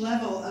which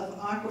level of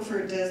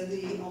aquifer does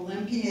the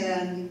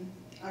Olympia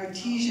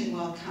artesian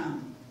well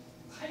come?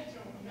 I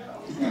don't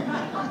know.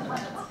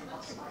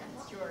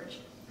 George.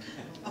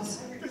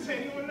 Does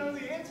anyone know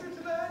the answer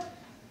to that?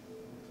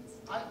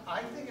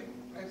 I think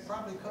it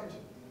probably comes,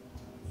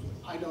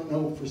 I don't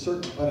know for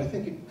certain, but I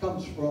think it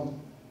comes from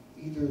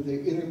either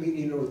the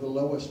intermediate or the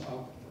lowest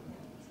aquifer.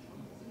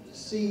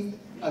 See,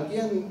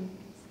 again,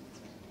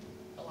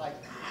 like,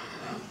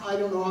 I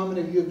don't know how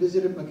many of you have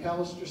visited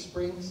McAllister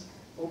Springs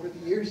over the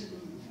years.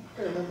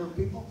 I remember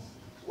people.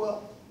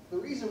 Well, the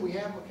reason we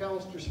have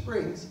McAllister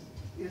Springs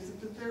is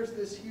that there's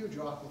this huge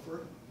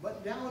aquifer,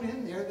 but down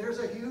in there, there's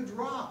a huge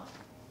rock.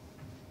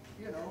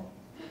 You know,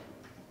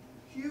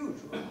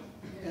 huge rock.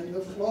 And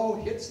the flow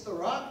hits the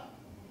rock,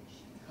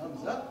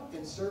 comes up,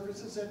 and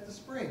surfaces at the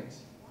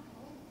springs.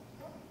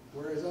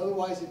 Whereas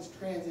otherwise it's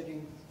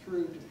transiting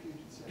through to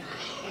Puget Sound.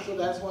 So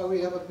that's why we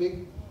have a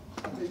big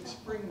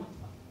spring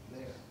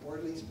there, or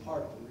at least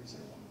part of the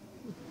reason.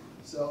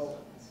 So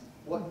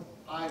what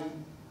I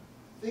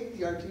think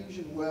the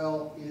artesian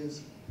well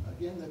is,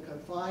 again, the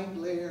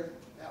confined layer,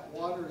 that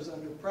water is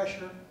under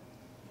pressure.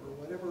 For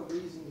whatever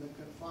reason, the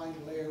confined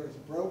layer is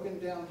broken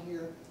down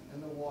here,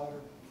 and the water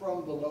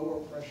from the lower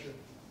pressure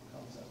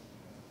comes up.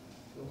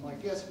 So my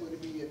guess would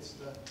be it's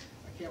the,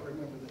 I can't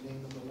remember the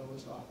name of the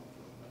lowest aquifer,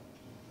 but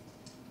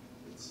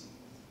it's...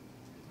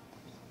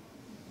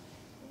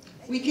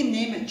 We can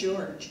name it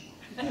George.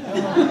 I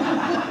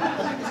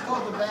think it's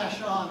called the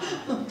Vashon.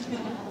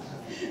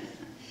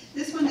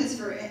 This one is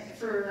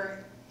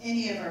for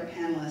any of our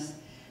panelists.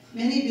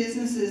 Many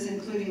businesses,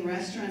 including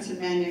restaurants and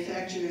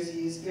manufacturers,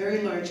 use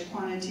very large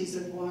quantities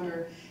of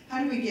water.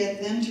 How do we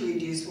get them to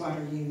reduce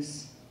water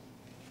use?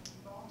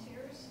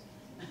 Volunteers?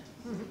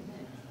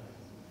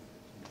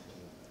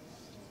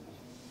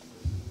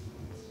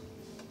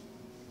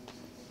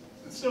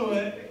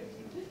 So,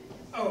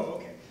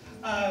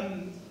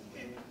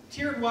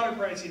 tiered water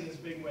pricing is a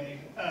big way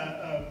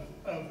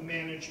of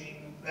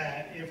managing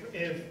that.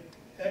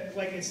 If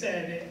like I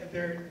said,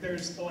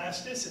 there's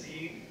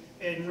elasticity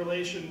in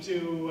relation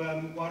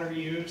to water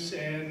use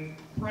and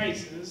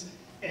prices,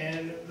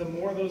 and the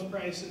more those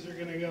prices are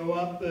going to go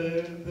up,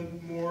 the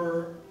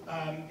more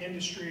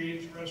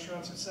industries,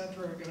 restaurants,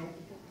 etc., are going to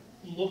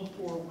look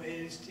for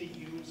ways to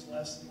use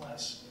less and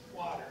less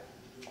water.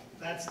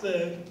 That's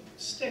the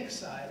stick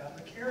side. On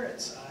the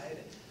carrot side,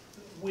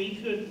 we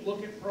could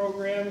look at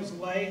programs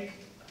like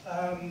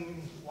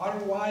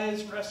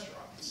WRIAs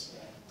restaurants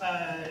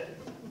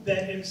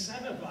that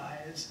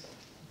incentivize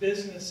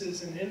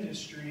businesses and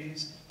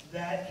industries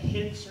that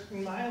hit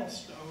certain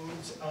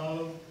milestones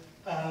of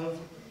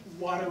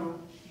water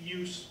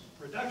use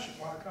reduction,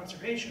 water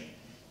conservation.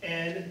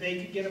 And they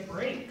could get a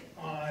break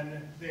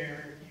on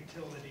their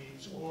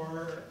utilities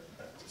or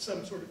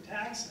some sort of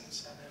tax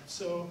incentive.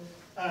 So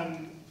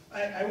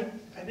I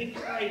think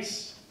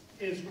price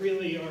is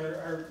really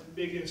our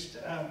biggest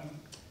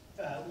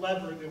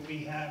lever that we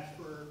have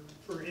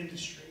for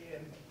industry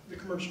and the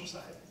commercial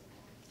side.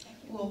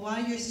 Well,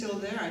 while you're still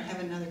there, I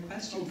have another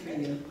question for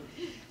you.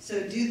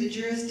 So do the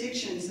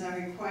jurisdictions now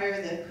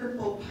require that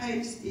purple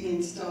pipes be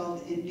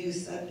installed in new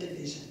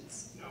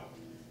subdivisions? No.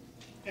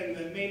 And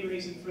the main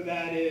reason for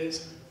that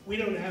is we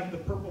don't have the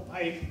purple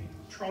pipe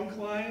trunk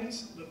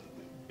lines, the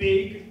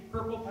big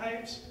purple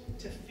pipes,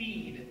 to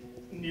feed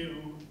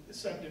new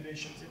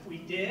subdivisions. If we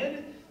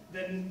did,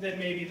 then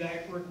maybe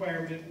that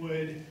requirement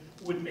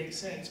would make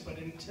sense. But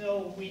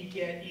until we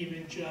get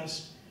even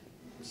just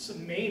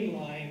some main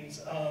lines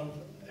of,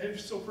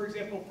 so for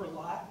example, for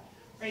lot,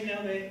 right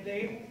now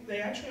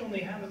they actually only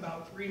have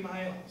about 3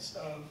 miles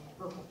of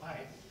purple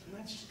pipe, and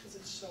that's just because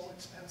it's so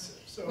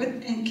expensive. So,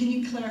 and can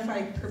you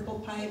clarify purple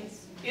pipe?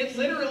 it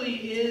literally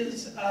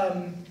is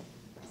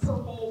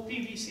purple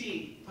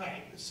PVC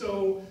pipe.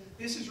 So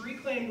this is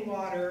reclaimed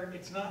water.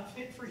 It's not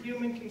fit for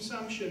human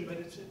consumption, but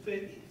it's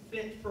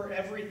fit for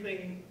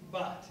everything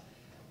but.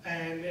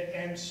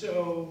 And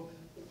so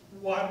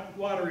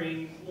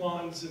watering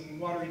lawns and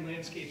watering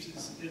landscapes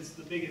is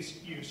the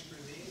biggest use for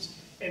these.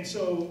 And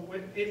so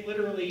it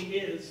literally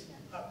is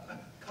a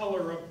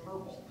color of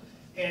purple.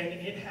 And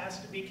it has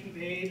to be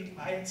conveyed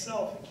by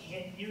itself. It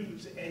can't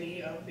use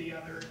any of the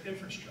other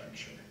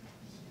infrastructure.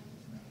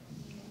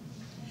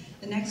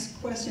 The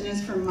next question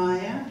is from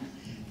Maya.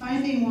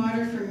 Finding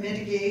water for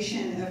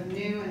mitigation of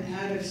new and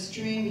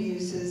out-of-stream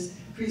uses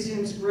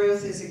presumes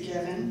growth is a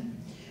given.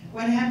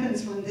 What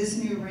happens when this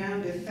new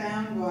round of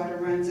found water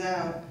runs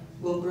out?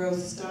 Will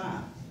growth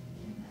stop?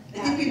 I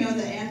think we know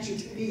the answer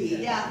to B.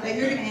 Yeah, but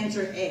you're going to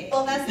answer A.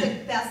 Well, that's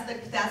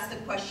the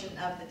question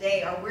of the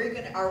day. Are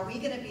we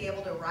gonna be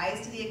able to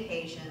rise to the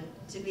occasion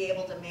to be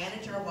able to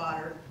manage our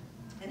water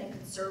in a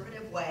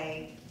conservative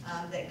way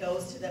that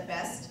goes to the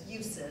best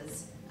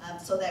uses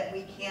so that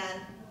we can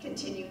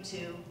continue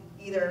to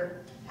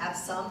either have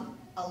some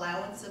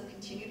allowance of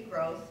continued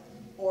growth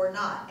or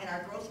not? And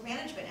our Growth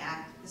Management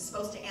Act is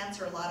supposed to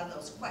answer a lot of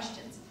those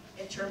questions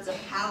in terms of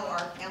how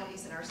our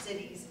counties and our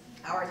cities,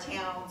 how our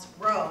towns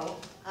grow,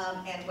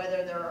 and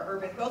whether there are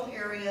urban growth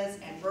areas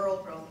and rural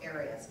growth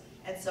areas.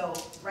 And so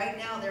right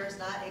now there is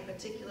not a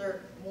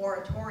particular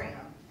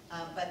moratorium,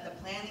 but the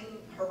planning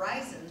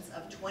horizons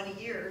of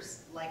 20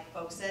 years, like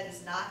folks said,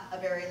 is not a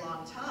very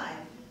long time.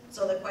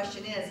 So the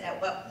question is,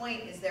 at what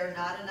point is there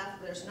not enough,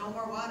 there's no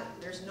more water,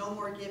 there's no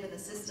more give in the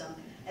system,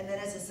 and then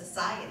as a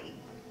society,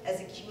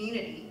 as a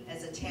community,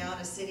 as a town,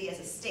 a city, as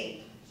a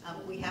state,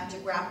 we have to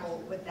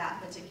grapple with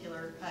that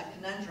particular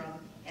conundrum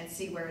and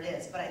see where it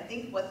is. But I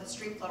think what the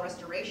Streamflow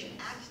Restoration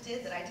Act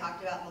did, that I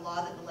talked about in the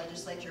law that the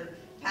legislature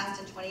passed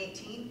in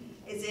 2018,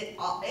 is it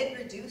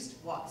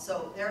reduced water.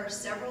 So there are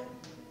several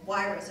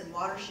WRIAs and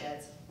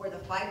watersheds where the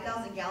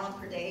 5,000 gallon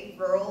per day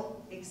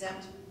rural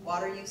exempt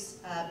water use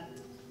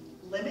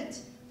limit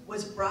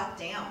was brought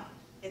down.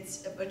 It's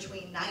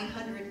between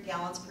 900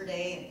 gallons per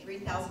day and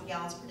 3,000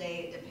 gallons per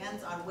day. It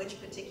depends on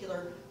which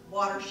particular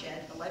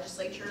watershed. The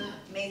legislature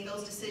made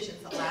those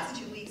decisions the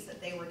last 2 weeks that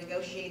they were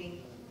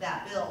negotiating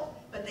that bill.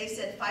 But they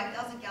said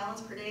 5,000 gallons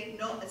per day,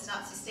 no, it's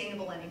not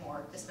sustainable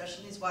anymore,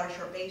 especially in these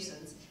water-short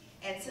basins.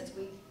 And since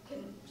we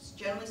can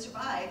generally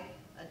survive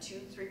a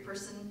 2-3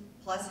 person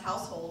plus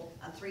household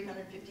on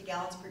 350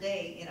 gallons per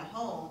day in a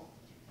home,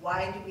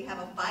 why do we have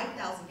a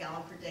 5,000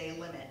 gallon per day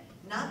limit?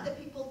 Not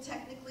that people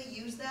technically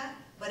use that,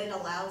 but it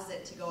allows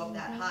it to go up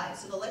that high.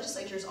 So the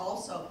legislatures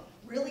also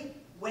really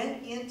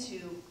went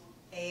into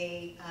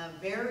a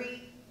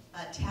very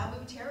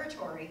taboo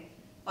territory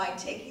by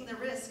taking the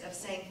risk of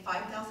saying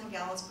 5,000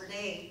 gallons per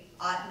day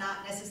ought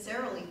not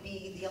necessarily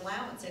be the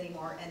allowance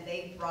anymore, and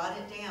they brought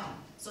it down.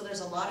 So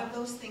there's a lot of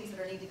those things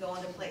that need to go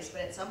into place,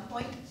 but at some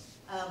point,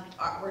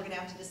 we're going to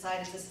have to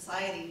decide as a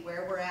society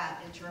where we're at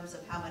in terms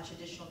of how much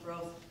additional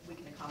growth we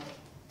can accommodate.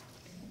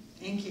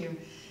 Thank you.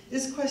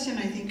 This question,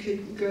 I think,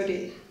 could go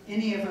to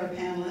any of our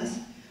panelists.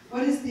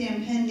 What is the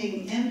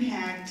impending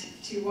impact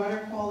to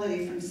water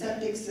quality from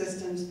septic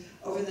systems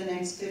over the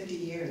next 50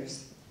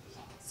 years?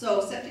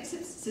 So septic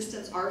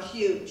systems are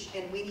huge,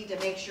 and we need to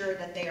make sure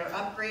that they are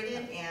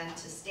upgraded and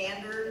to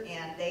standard,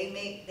 and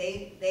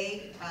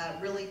they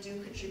really do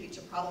contribute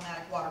to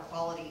problematic water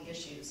quality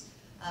issues,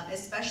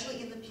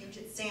 especially in the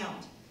Puget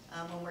Sound.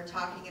 When we're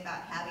talking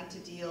about having to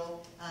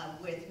deal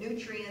with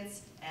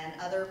nutrients and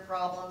other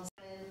problems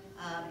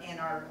and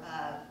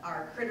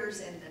our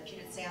critters in the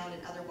Puget Sound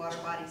and other water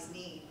bodies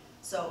need.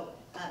 So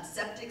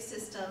septic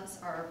systems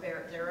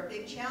they're a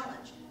big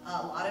challenge.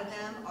 A lot of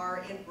them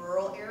are in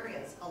rural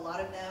areas. A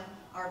lot of them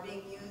are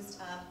being used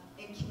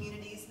in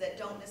communities that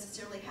don't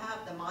necessarily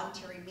have the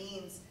monetary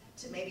means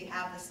to maybe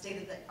have the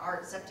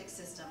state-of-the-art septic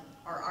system,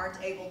 or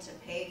aren't able to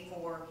pay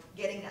for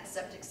getting that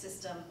septic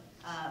system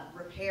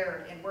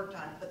repaired and worked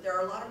on. But there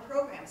are a lot of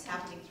programs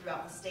happening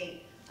throughout the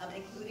state,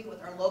 including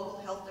with our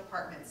local health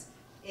departments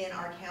in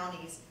our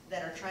counties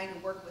that are trying to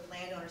work with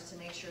landowners to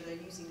make sure they're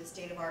using the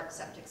state-of-the-art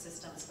septic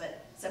systems.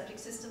 But septic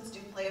systems do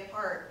play a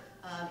part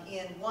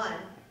in, one,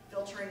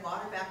 filtering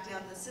water back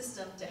down to the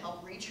system to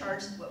help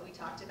recharge what we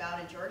talked about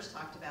and George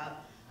talked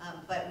about,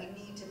 but we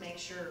need to make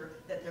sure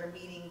that they're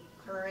meeting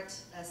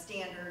current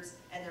standards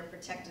and they're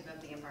protective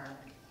of the environment.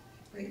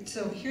 Great,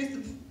 so here's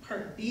the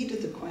part B to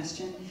the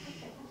question.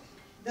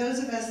 Those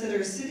of us that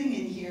are sitting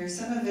in here,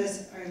 some of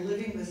us are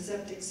living with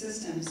septic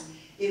systems.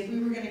 If we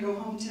were going to go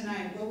home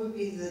tonight, what would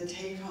be the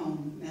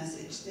take-home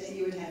message that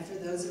you would have for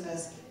those of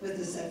us with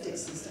the septic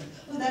system?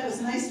 Well, that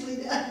was nicely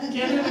done.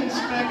 Get an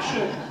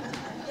inspection.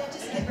 Yeah,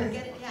 just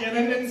get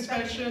an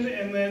inspection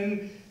and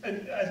then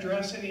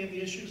address any of the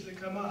issues that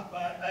come up.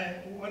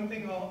 One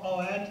thing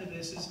I'll add to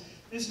this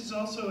is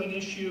also an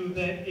issue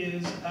that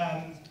is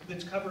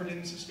that's covered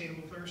in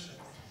Sustainable Thurston.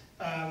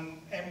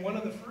 And one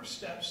of the first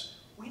steps,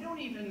 we don't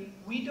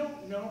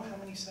know how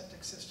many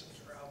septic systems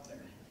are out there.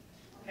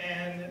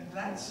 And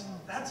that's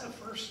a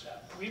first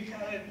step. We've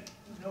got to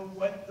know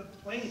what the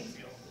playing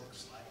field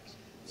looks like.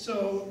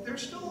 So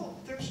there's still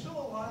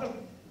a lot of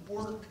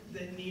work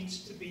that needs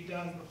to be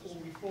done before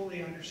we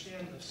fully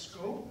understand the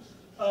scope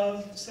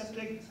of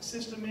septic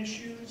system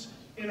issues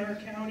in our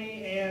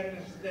county, and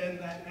then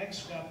that next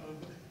step of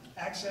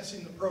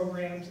accessing the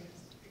programs,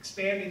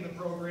 expanding the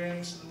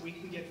programs so that we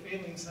can get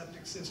failing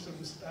septic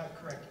systems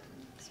corrected.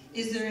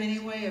 Is there any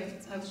way of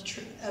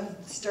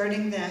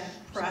starting that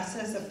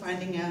process of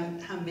finding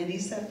out how many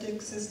septic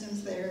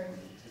systems that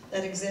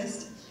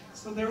exist?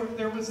 So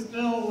there was a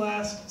bill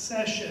last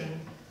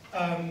session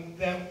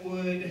that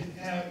would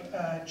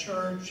have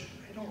charged,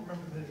 I don't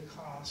remember the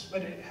cost,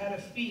 but it had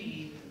a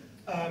fee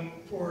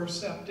for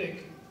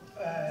septic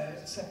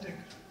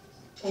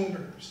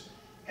owners.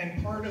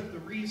 And part of the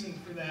reason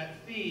for that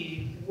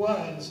fee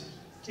was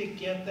to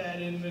get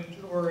that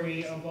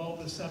inventory of all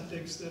the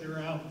septics that are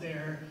out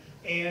there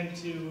and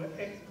to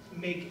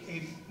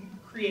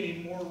create a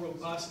more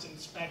robust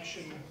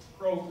inspection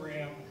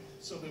program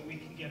so that we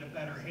can get a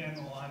better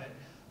handle on it.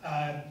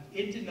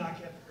 It did not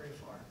get very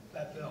far,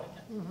 that bill.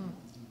 Mm-hmm.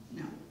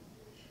 No,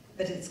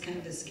 but it's kind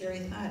of a scary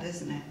thought,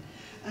 isn't it?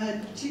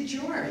 To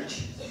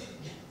George,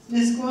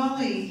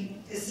 Nisqually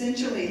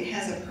essentially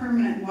has a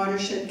permanent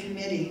watershed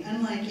committee,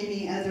 unlike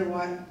any other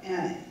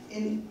watershed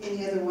in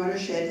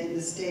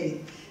the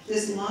state.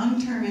 This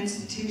long-term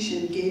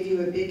institution gave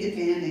you a big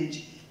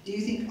advantage. Do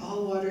you think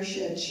all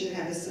watersheds should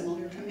have a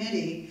similar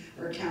committee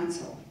or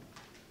council?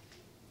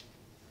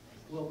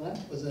 Well, that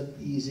was an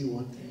easy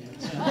one to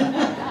answer.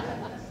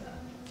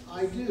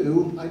 I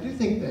do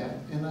think that,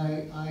 and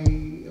I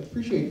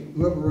appreciate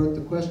whoever wrote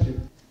the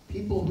question.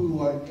 People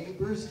who are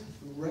neighbors,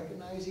 who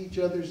recognize each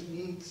other's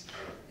needs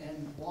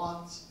and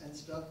wants and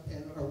stuff,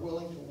 and are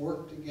willing to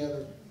work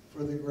together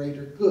for the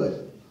greater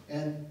good.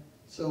 And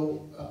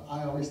so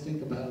I always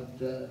think about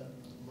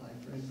my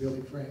friend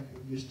Billy Frank,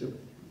 who used to,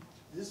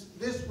 this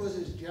was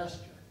his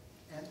gesture.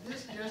 And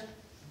this gesture,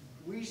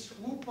 we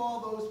swoop all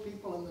those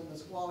people in the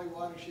Nisqually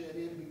watershed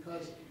in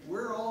because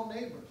we're all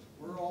neighbors.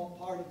 We're all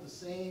part of the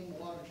same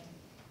watershed.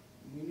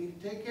 We need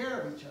to take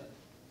care of each other.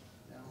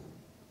 Now,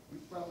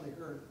 we've probably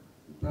heard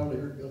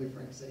Billy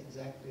Frank say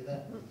exactly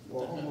that,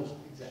 or almost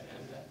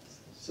exactly that.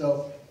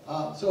 So,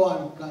 so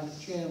I'm kind of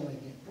channeling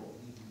him.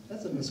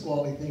 That's a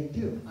Nisqually thing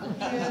too. I'm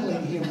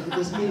channeling him for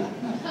this meeting.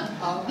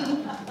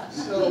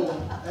 So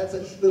that's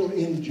a little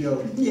in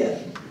joke. Yeah.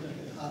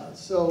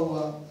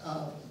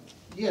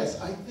 Yes,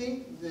 I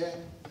think that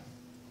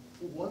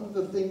one of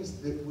the things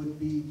that would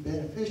be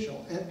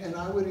beneficial, and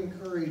I would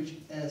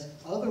encourage as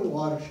other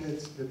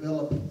watersheds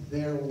develop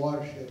their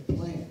watershed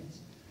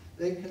plans,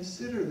 they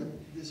consider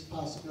this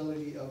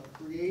possibility of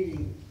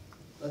creating,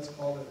 let's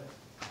call it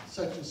a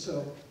such and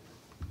so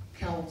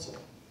council.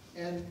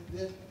 And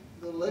that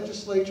the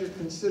legislature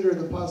consider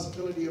the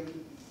possibility of,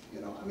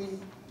 I mean,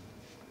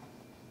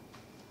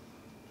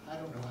 I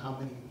don't know how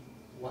many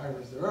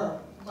WRIAs there are,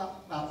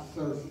 about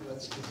 30,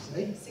 let's just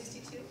say.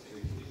 62?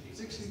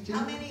 62?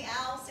 How many,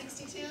 Al?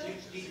 62?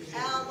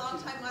 Al,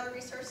 long-time water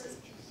resources?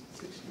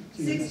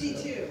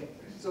 62.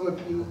 So if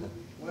you,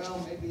 well,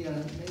 maybe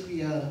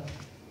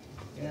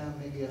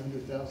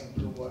 100,000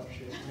 per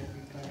watershed,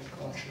 maybe kind of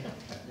costly.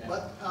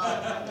 But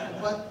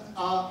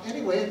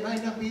anyway, it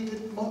might not be that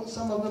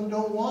some of them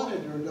don't want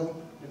it or don't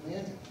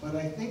demand it. But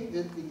I think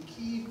that the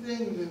key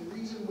thing, the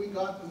reason we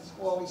got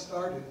Nisqually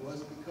started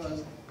was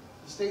because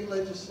the state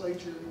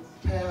legislature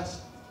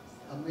passed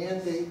a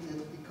mandate that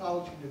the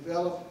ecology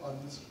develop a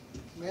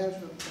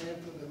management plan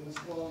for the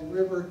Nisqually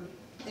River,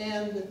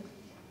 and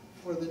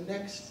for the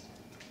next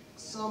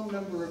some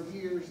number of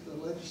years, the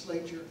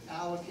legislature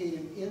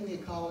allocated in the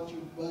ecology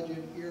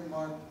budget,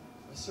 earmarked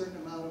a certain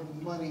amount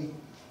of money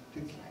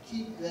to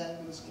keep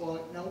that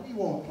Nisqually. Now, we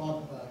won't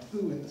talk about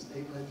who in the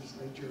state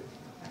legislature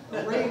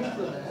arranged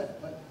for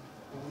that, but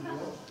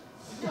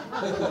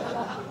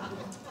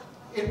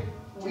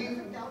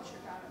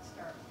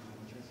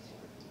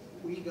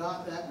we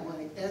got that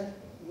money, and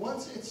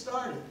once it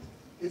started,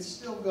 it's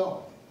still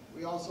going.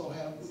 We also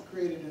we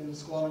created a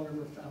Nisqually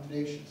River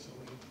Foundation, so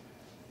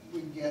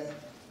we get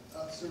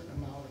a certain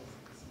amount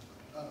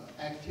of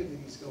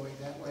activities going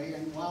that way.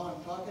 And while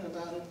I'm talking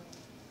about it,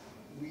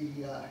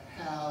 we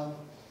have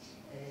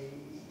a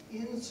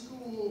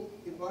in-school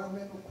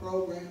environmental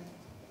program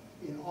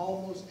in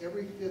almost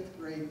every 5th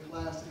grade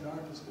class in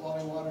our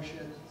Nisqually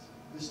watershed.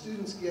 The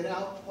students get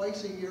out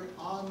twice a year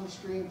on the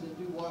streams and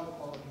do water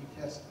quality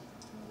testing.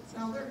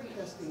 Now, their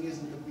testing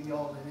isn't the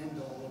be-all and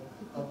end-all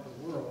of the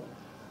world,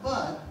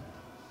 but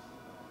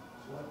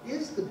what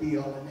is the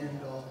be-all and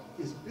end-all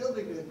is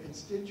building a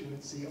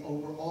constituency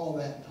over all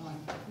that time.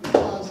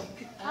 Because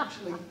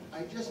actually,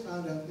 I just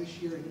found out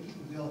this year in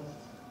Eatonville,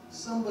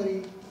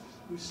 somebody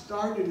who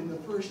started in the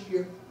first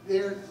year,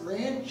 their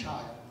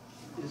grandchild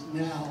is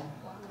now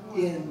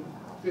in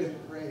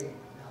 5th grade.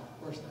 Now,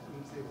 of course, that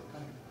means they were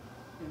kind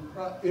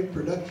of in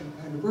production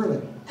kind of early.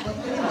 But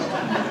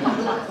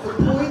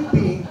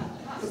anyway,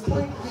 the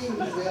point being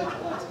that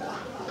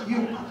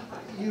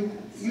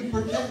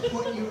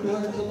what you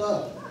learn to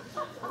love.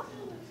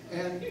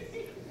 And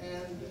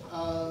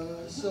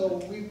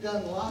so we've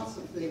done lots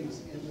of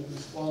things in the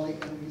Nisqually,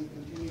 and we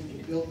continue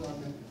to build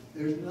on them.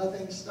 There's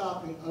nothing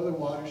stopping other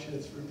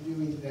watersheds from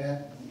doing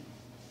that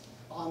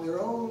on their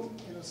own,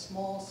 in a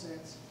small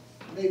sense,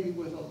 maybe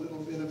with a little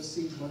bit of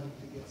seed money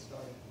to get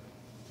started.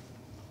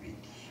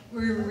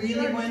 We're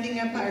really winding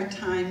up our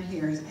time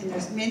here, and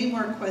there's many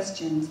more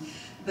questions,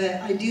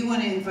 but I do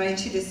want to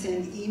invite you to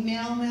send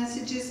email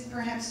messages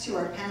perhaps to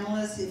our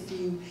panelists if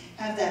you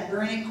have that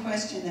burning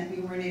question that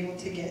we weren't able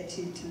to get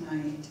to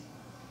tonight.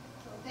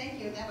 Well, thank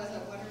you. That was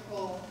a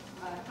wonderful,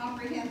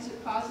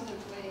 comprehensive,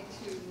 positive way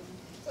to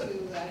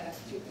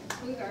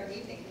conclude our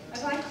evening.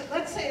 I'd like to,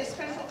 let's say a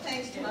special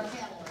thanks to our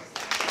panelists.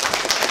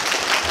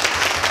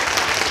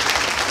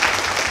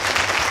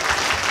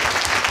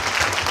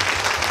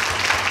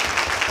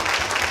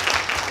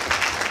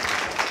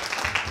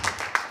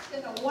 It's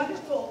been a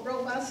wonderful,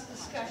 robust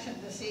discussion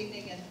this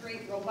evening, and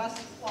great, robust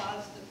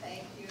applause to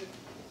thank you.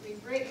 We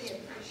greatly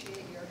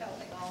appreciate your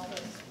helping all of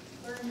us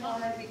learn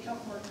more and become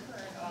more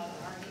current on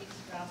our needs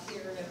around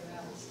here and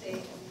around the state.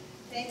 And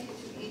thank you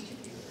to each of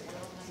you for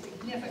your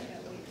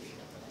significant leadership.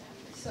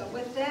 So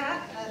with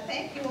that,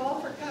 thank you all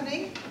for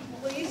coming.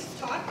 Please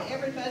talk to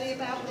everybody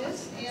about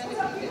this, and if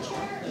you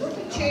could move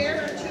a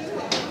chair or two.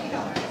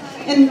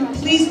 And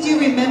please do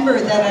remember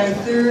that our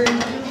third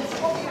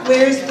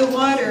Where's the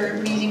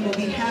Water meeting will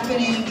be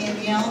happening in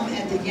Yelm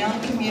at the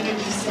Yelm Community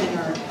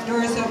Center.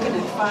 Doors open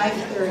at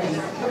 5:30.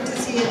 Hope to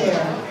see you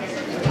there.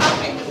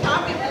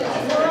 Topic